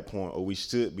to that point, or we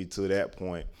should be to that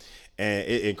point. And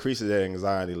it increases their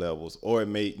anxiety levels, or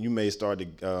you may start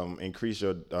to increase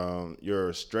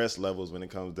your stress levels when it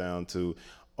comes down to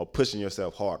pushing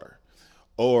yourself harder.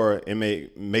 Or it may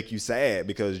make you sad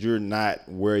because you're not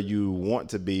where you want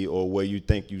to be or where you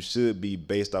think you should be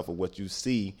based off of what you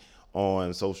see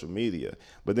on social media.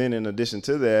 But then in addition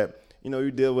to that,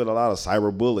 you deal with a lot of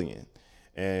cyberbullying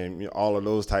and all of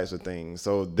those types of things.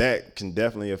 So that can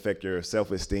definitely affect your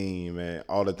self-esteem and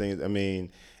all the things. I mean,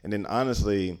 and then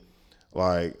honestly,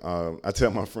 like I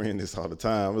tell my friend this all the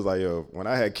time. I was like, yo, when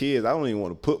I had kids, I don't even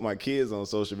want to put my kids on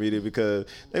social media because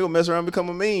they gonna mess around and become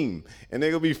a meme, and they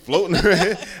gonna be floating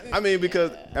around.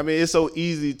 Because it's so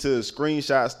easy to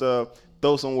screenshot stuff,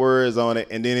 throw some words on it,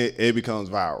 and then it becomes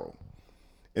viral.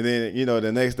 And then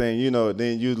the next thing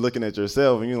then you looking at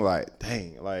yourself and you're like,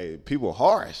 dang, like people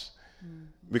harsh,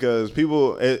 because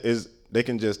people they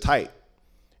can just type,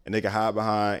 and they can hide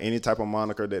behind any type of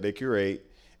moniker that they curate.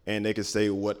 And they can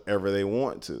say whatever they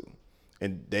want to.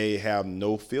 And they have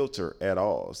no filter at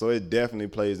all. So it definitely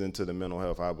plays into the mental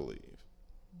health, I believe.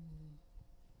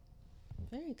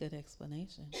 Very good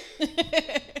explanation.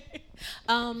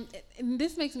 And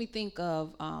this makes me think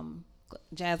of,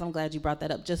 Jazz, I'm glad you brought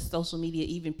that up, just social media,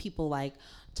 even people like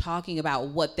talking about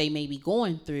what they may be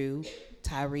going through,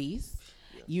 Tyrese,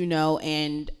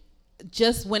 and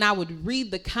just when I would read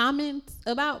the comments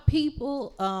about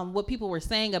people, what people were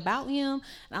saying about him,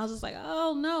 and I was just like,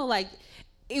 oh no, like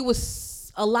it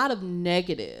was a lot of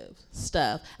negative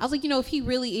stuff. I was like, if he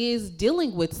really is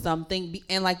dealing with something,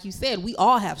 and like you said, we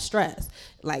all have stress.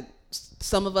 Like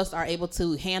some of us are able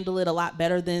to handle it a lot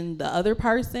better than the other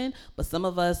person, but some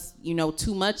of us,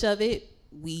 too much of it,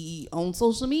 we on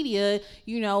social media,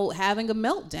 having a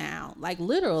meltdown, like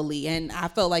literally. And I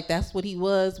felt like that's what he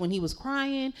was when he was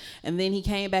crying. And then he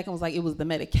came back and was like, it was the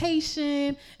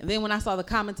medication. And then when I saw the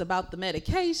comments about the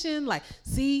medication, like,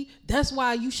 see, that's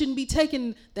why you shouldn't be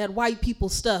taking that white people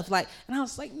stuff. Like, and I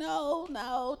was like, no,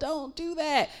 don't do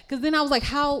that. Cause then I was like,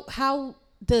 how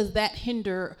does that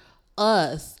hinder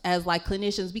us as like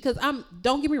clinicians? Because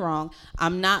don't get me wrong,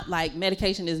 I'm not like,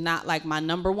 medication is not like my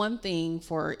number one thing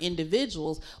for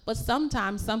individuals, but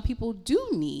sometimes some people do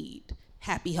need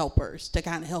happy helpers to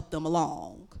kind of help them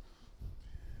along.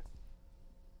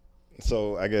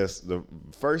 So I guess the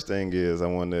first thing is I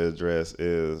want to address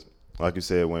is, like you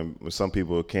said, when some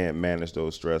people can't manage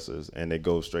those stressors and they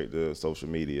go straight to social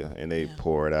media and they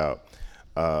pour it out.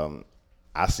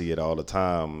 I see it all the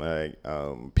time, like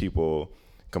people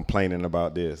complaining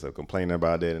about this or complaining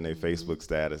about that in their Facebook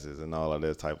statuses and all of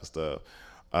that type of stuff.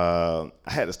 I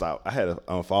had to stop. I had to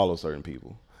unfollow certain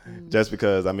people just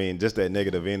because, I mean, just that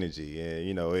negative energy,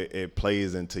 and it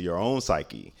plays into your own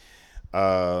psyche.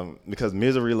 Because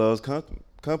misery loves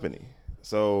company.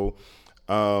 So,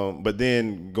 but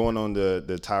then going on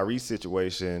the Tyrese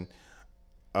situation,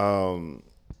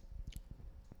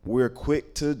 we're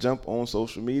quick to jump on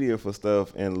social media for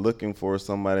stuff and looking for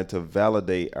somebody to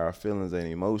validate our feelings and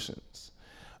emotions,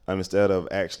 instead of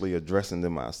actually addressing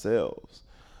them ourselves.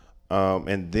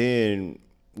 And then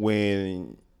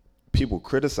when people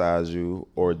criticize you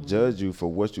or judge you for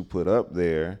what you put up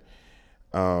there,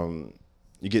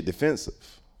 you get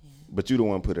defensive, but you don't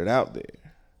want to put it out there.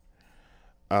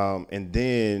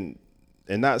 And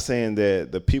not saying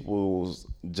that the people's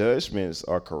judgments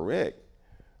are correct,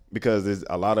 because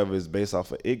a lot of it is based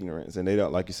off of ignorance, and they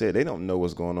don't, like you said, they don't know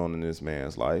what's going on in this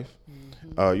man's life.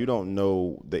 You don't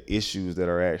know the issues that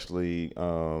are actually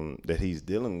that he's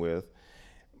dealing with.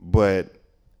 But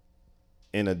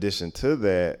in addition to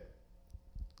that,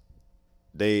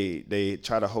 they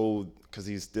try to hold, because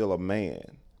he's still a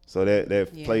man. So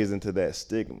that plays into that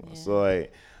stigma. Yeah. So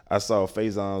like, I saw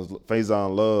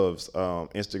Faison Love's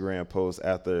Instagram post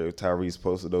after Tyrese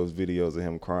posted those videos of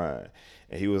him crying.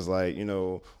 And he was like,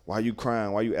 why you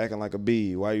crying? Why you acting like a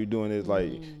bee? Why you doing this?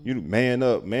 Like, you man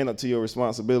up to your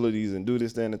responsibilities and do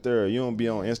this, that, and the third. You don't be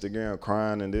on Instagram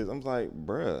crying and this. I'm like,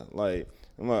 bruh,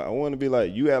 I want to be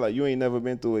like, you act like you ain't never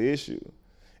been through an issue.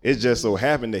 It just so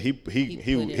happened that he put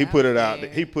it out there.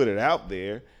 He put it out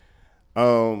there.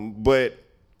 But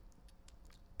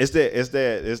it's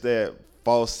that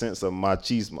false sense of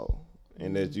machismo,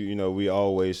 and that we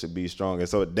always should be strong, and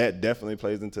so that definitely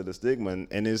plays into the stigma,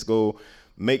 and it's go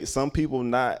make some people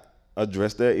not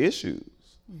address their issues.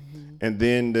 And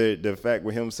then the fact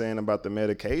with him saying about the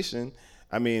medication,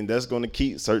 I mean, that's going to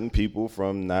keep certain people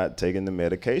from not taking the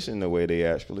medication the way they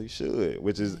actually should,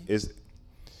 which is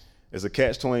it's a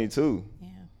catch-22.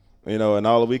 And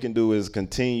all we can do is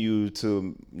continue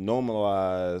to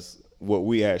normalize what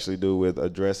we actually do with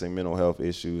addressing mental health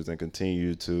issues and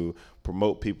continue to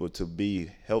promote people to be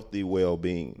healthy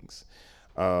well-beings.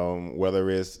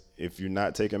 Whether it's, if you're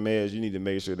not taking meds, you need to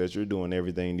make sure that you're doing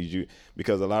everything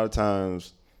because a lot of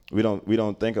times we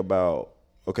don't think about,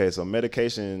 okay, so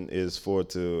medication is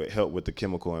to help with the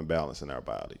chemical imbalance in our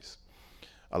bodies.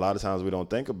 A lot of times we don't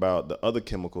think about the other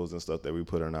chemicals and stuff that we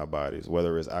put in our bodies,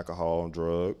 whether it's alcohol and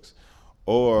drugs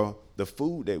or the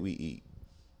food that we eat.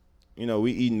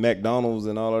 We eating McDonald's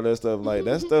and all of that stuff. Like,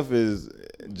 that stuff is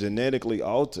genetically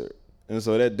altered. And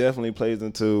so that definitely plays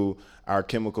into our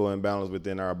chemical imbalance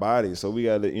within our bodies. So we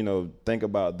got to, think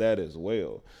about that as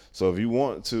well. So if you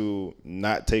want to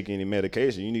not take any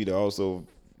medication, you need to also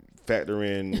factor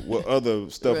in what other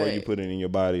stuff are you putting in your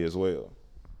body as well.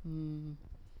 And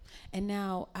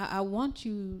now I want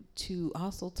you to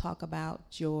also talk about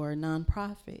your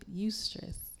nonprofit,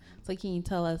 Eustress. So can you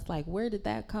tell us, like, where did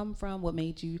that come from? What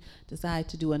made you decide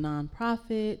to do a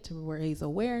nonprofit to raise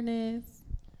awareness?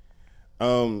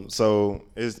 So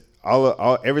it's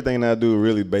everything that I do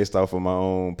really based off of my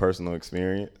own personal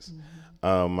experience.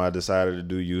 I decided to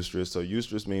do Eustress. So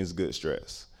Eustress means good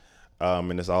stress,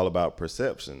 and it's all about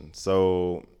perception.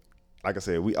 So, like I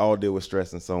said, we all deal with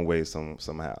stress in some way,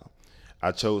 somehow.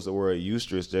 I chose the word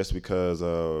Eustress just because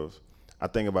of, I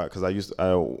think about, because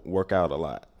I work out a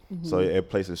lot. So it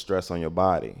places stress on your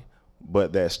body,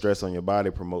 but that stress on your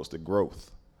body promotes the growth.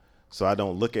 So I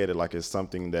don't look at it like it's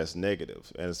something that's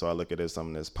negative, and so I look at it as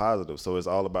something that's positive. So it's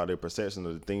all about the perception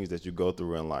of the things that you go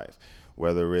through in life,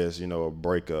 whether it's a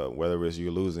breakup, whether it's you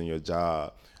losing your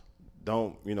job.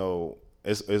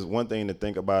 It's one thing to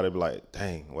think about it, like,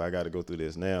 dang, well, I got to go through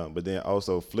this now. But then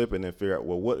also flip it and figure out,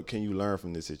 well, what can you learn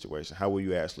from this situation? How will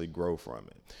you actually grow from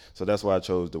it? So that's why I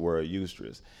chose the word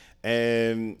Eustress.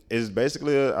 And it's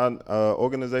basically an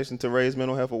organization to raise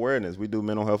mental health awareness. We do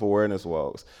mental health awareness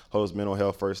walks, host mental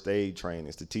health first aid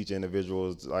trainings to teach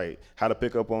individuals like how to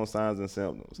pick up on signs and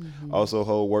symptoms. Also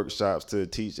hold workshops to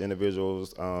teach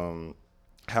individuals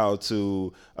how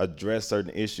to address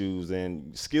certain issues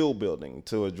and skill building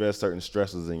to address certain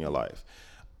stresses in your life.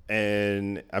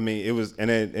 And I mean,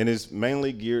 it's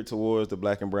mainly geared towards the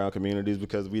Black and brown communities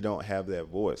because we don't have that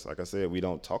voice. Like I said, we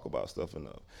don't talk about stuff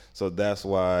enough. So that's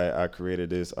why I created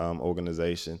this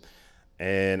organization.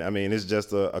 And I mean, it's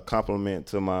just a compliment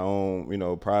to my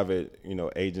own, private,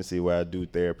 agency where I do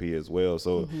therapy as well.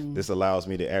 So this allows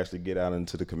me to actually get out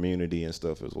into the community and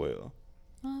stuff as well.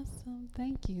 Awesome.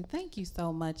 Thank you. Thank you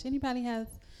so much. Anybody has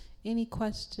any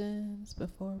questions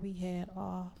before we head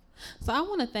off? So I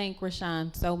want to thank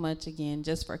Rwenshaun so much again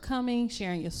just for coming,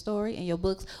 sharing your story and your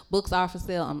books. Books are for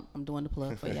sale. I'm doing the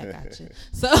plug for you. I got you.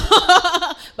 So,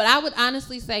 but I would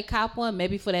honestly say cop one,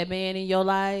 maybe for that man in your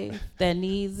life that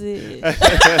needs it.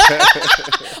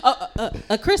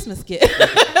 A Christmas gift.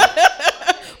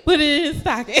 Put it in his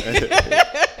pocket.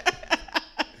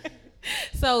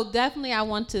 So definitely I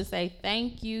want to say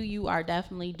thank you. You are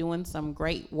definitely doing some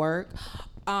great work.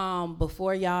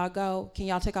 Before y'all go, can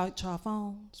y'all take out y'all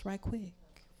phones right quick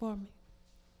for me?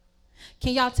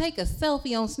 Can y'all take a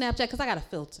selfie on Snapchat? Because I got a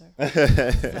filter.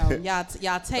 So y'all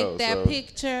take that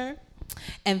picture.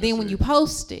 And then when you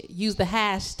post it, use the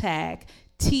hashtag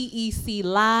TEC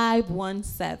Live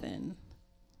 17.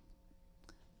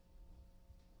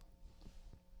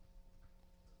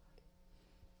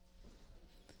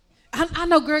 I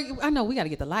know, girl. I know we got to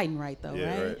get the lighting right, though,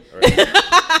 right?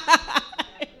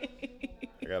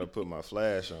 I got to put my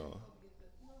flash on.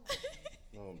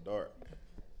 Oh, dark.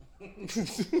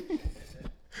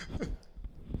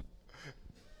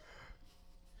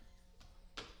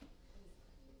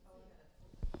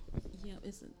 Yeah,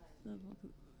 it's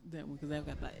that one because they've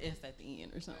got the S at the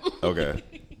end or something. Okay.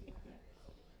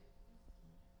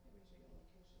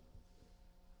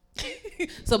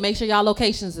 So make sure y'all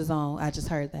locations is on. I just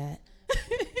heard that.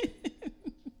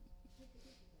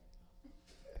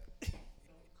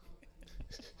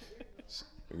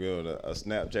 We're doing a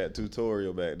Snapchat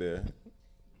tutorial back there.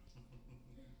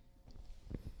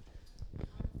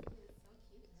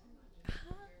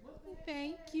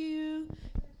 Thank you.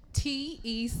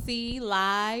 TEC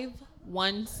Live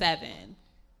 17.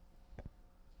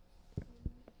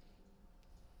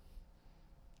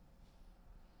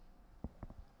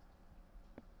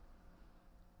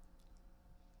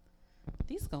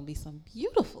 These gonna be some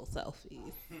beautiful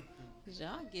selfies. Cause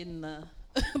y'all getting the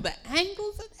the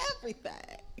angles and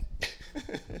everything.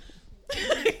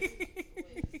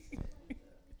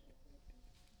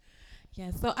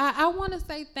 Yeah, so I want to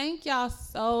say thank y'all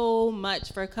so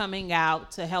much for coming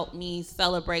out to help me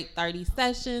celebrate 30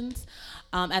 sessions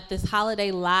at this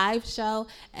holiday live show.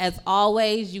 As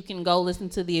always, you can go listen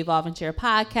to the Evolving Chair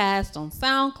podcast on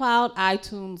SoundCloud,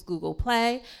 iTunes, Google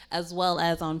Play, as well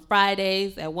as on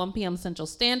Fridays at 1 p.m. Central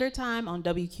Standard Time on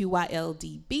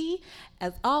WQYLDB.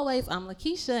 As always, I'm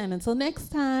Lakeisha, and until next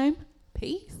time,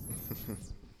 peace.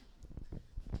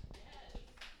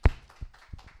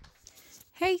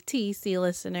 Hey, TEC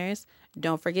listeners,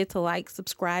 don't forget to like,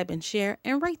 subscribe, and share,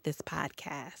 and rate this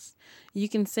podcast. You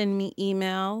can send me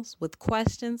emails with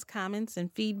questions, comments,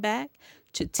 and feedback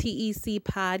to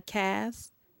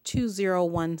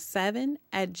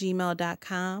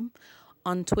tecpodcast2017@gmail.com,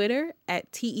 on Twitter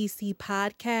at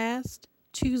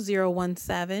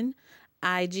tecpodcast2017,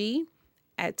 IG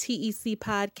at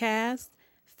tecpodcast,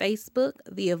 Facebook,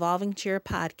 The Evolving Chair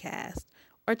Podcast,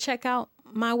 or check out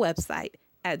my website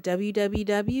at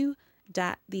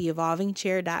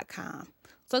www.theevolvingchair.com.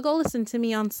 So go listen to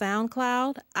me on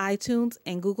SoundCloud, iTunes,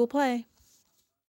 and Google Play.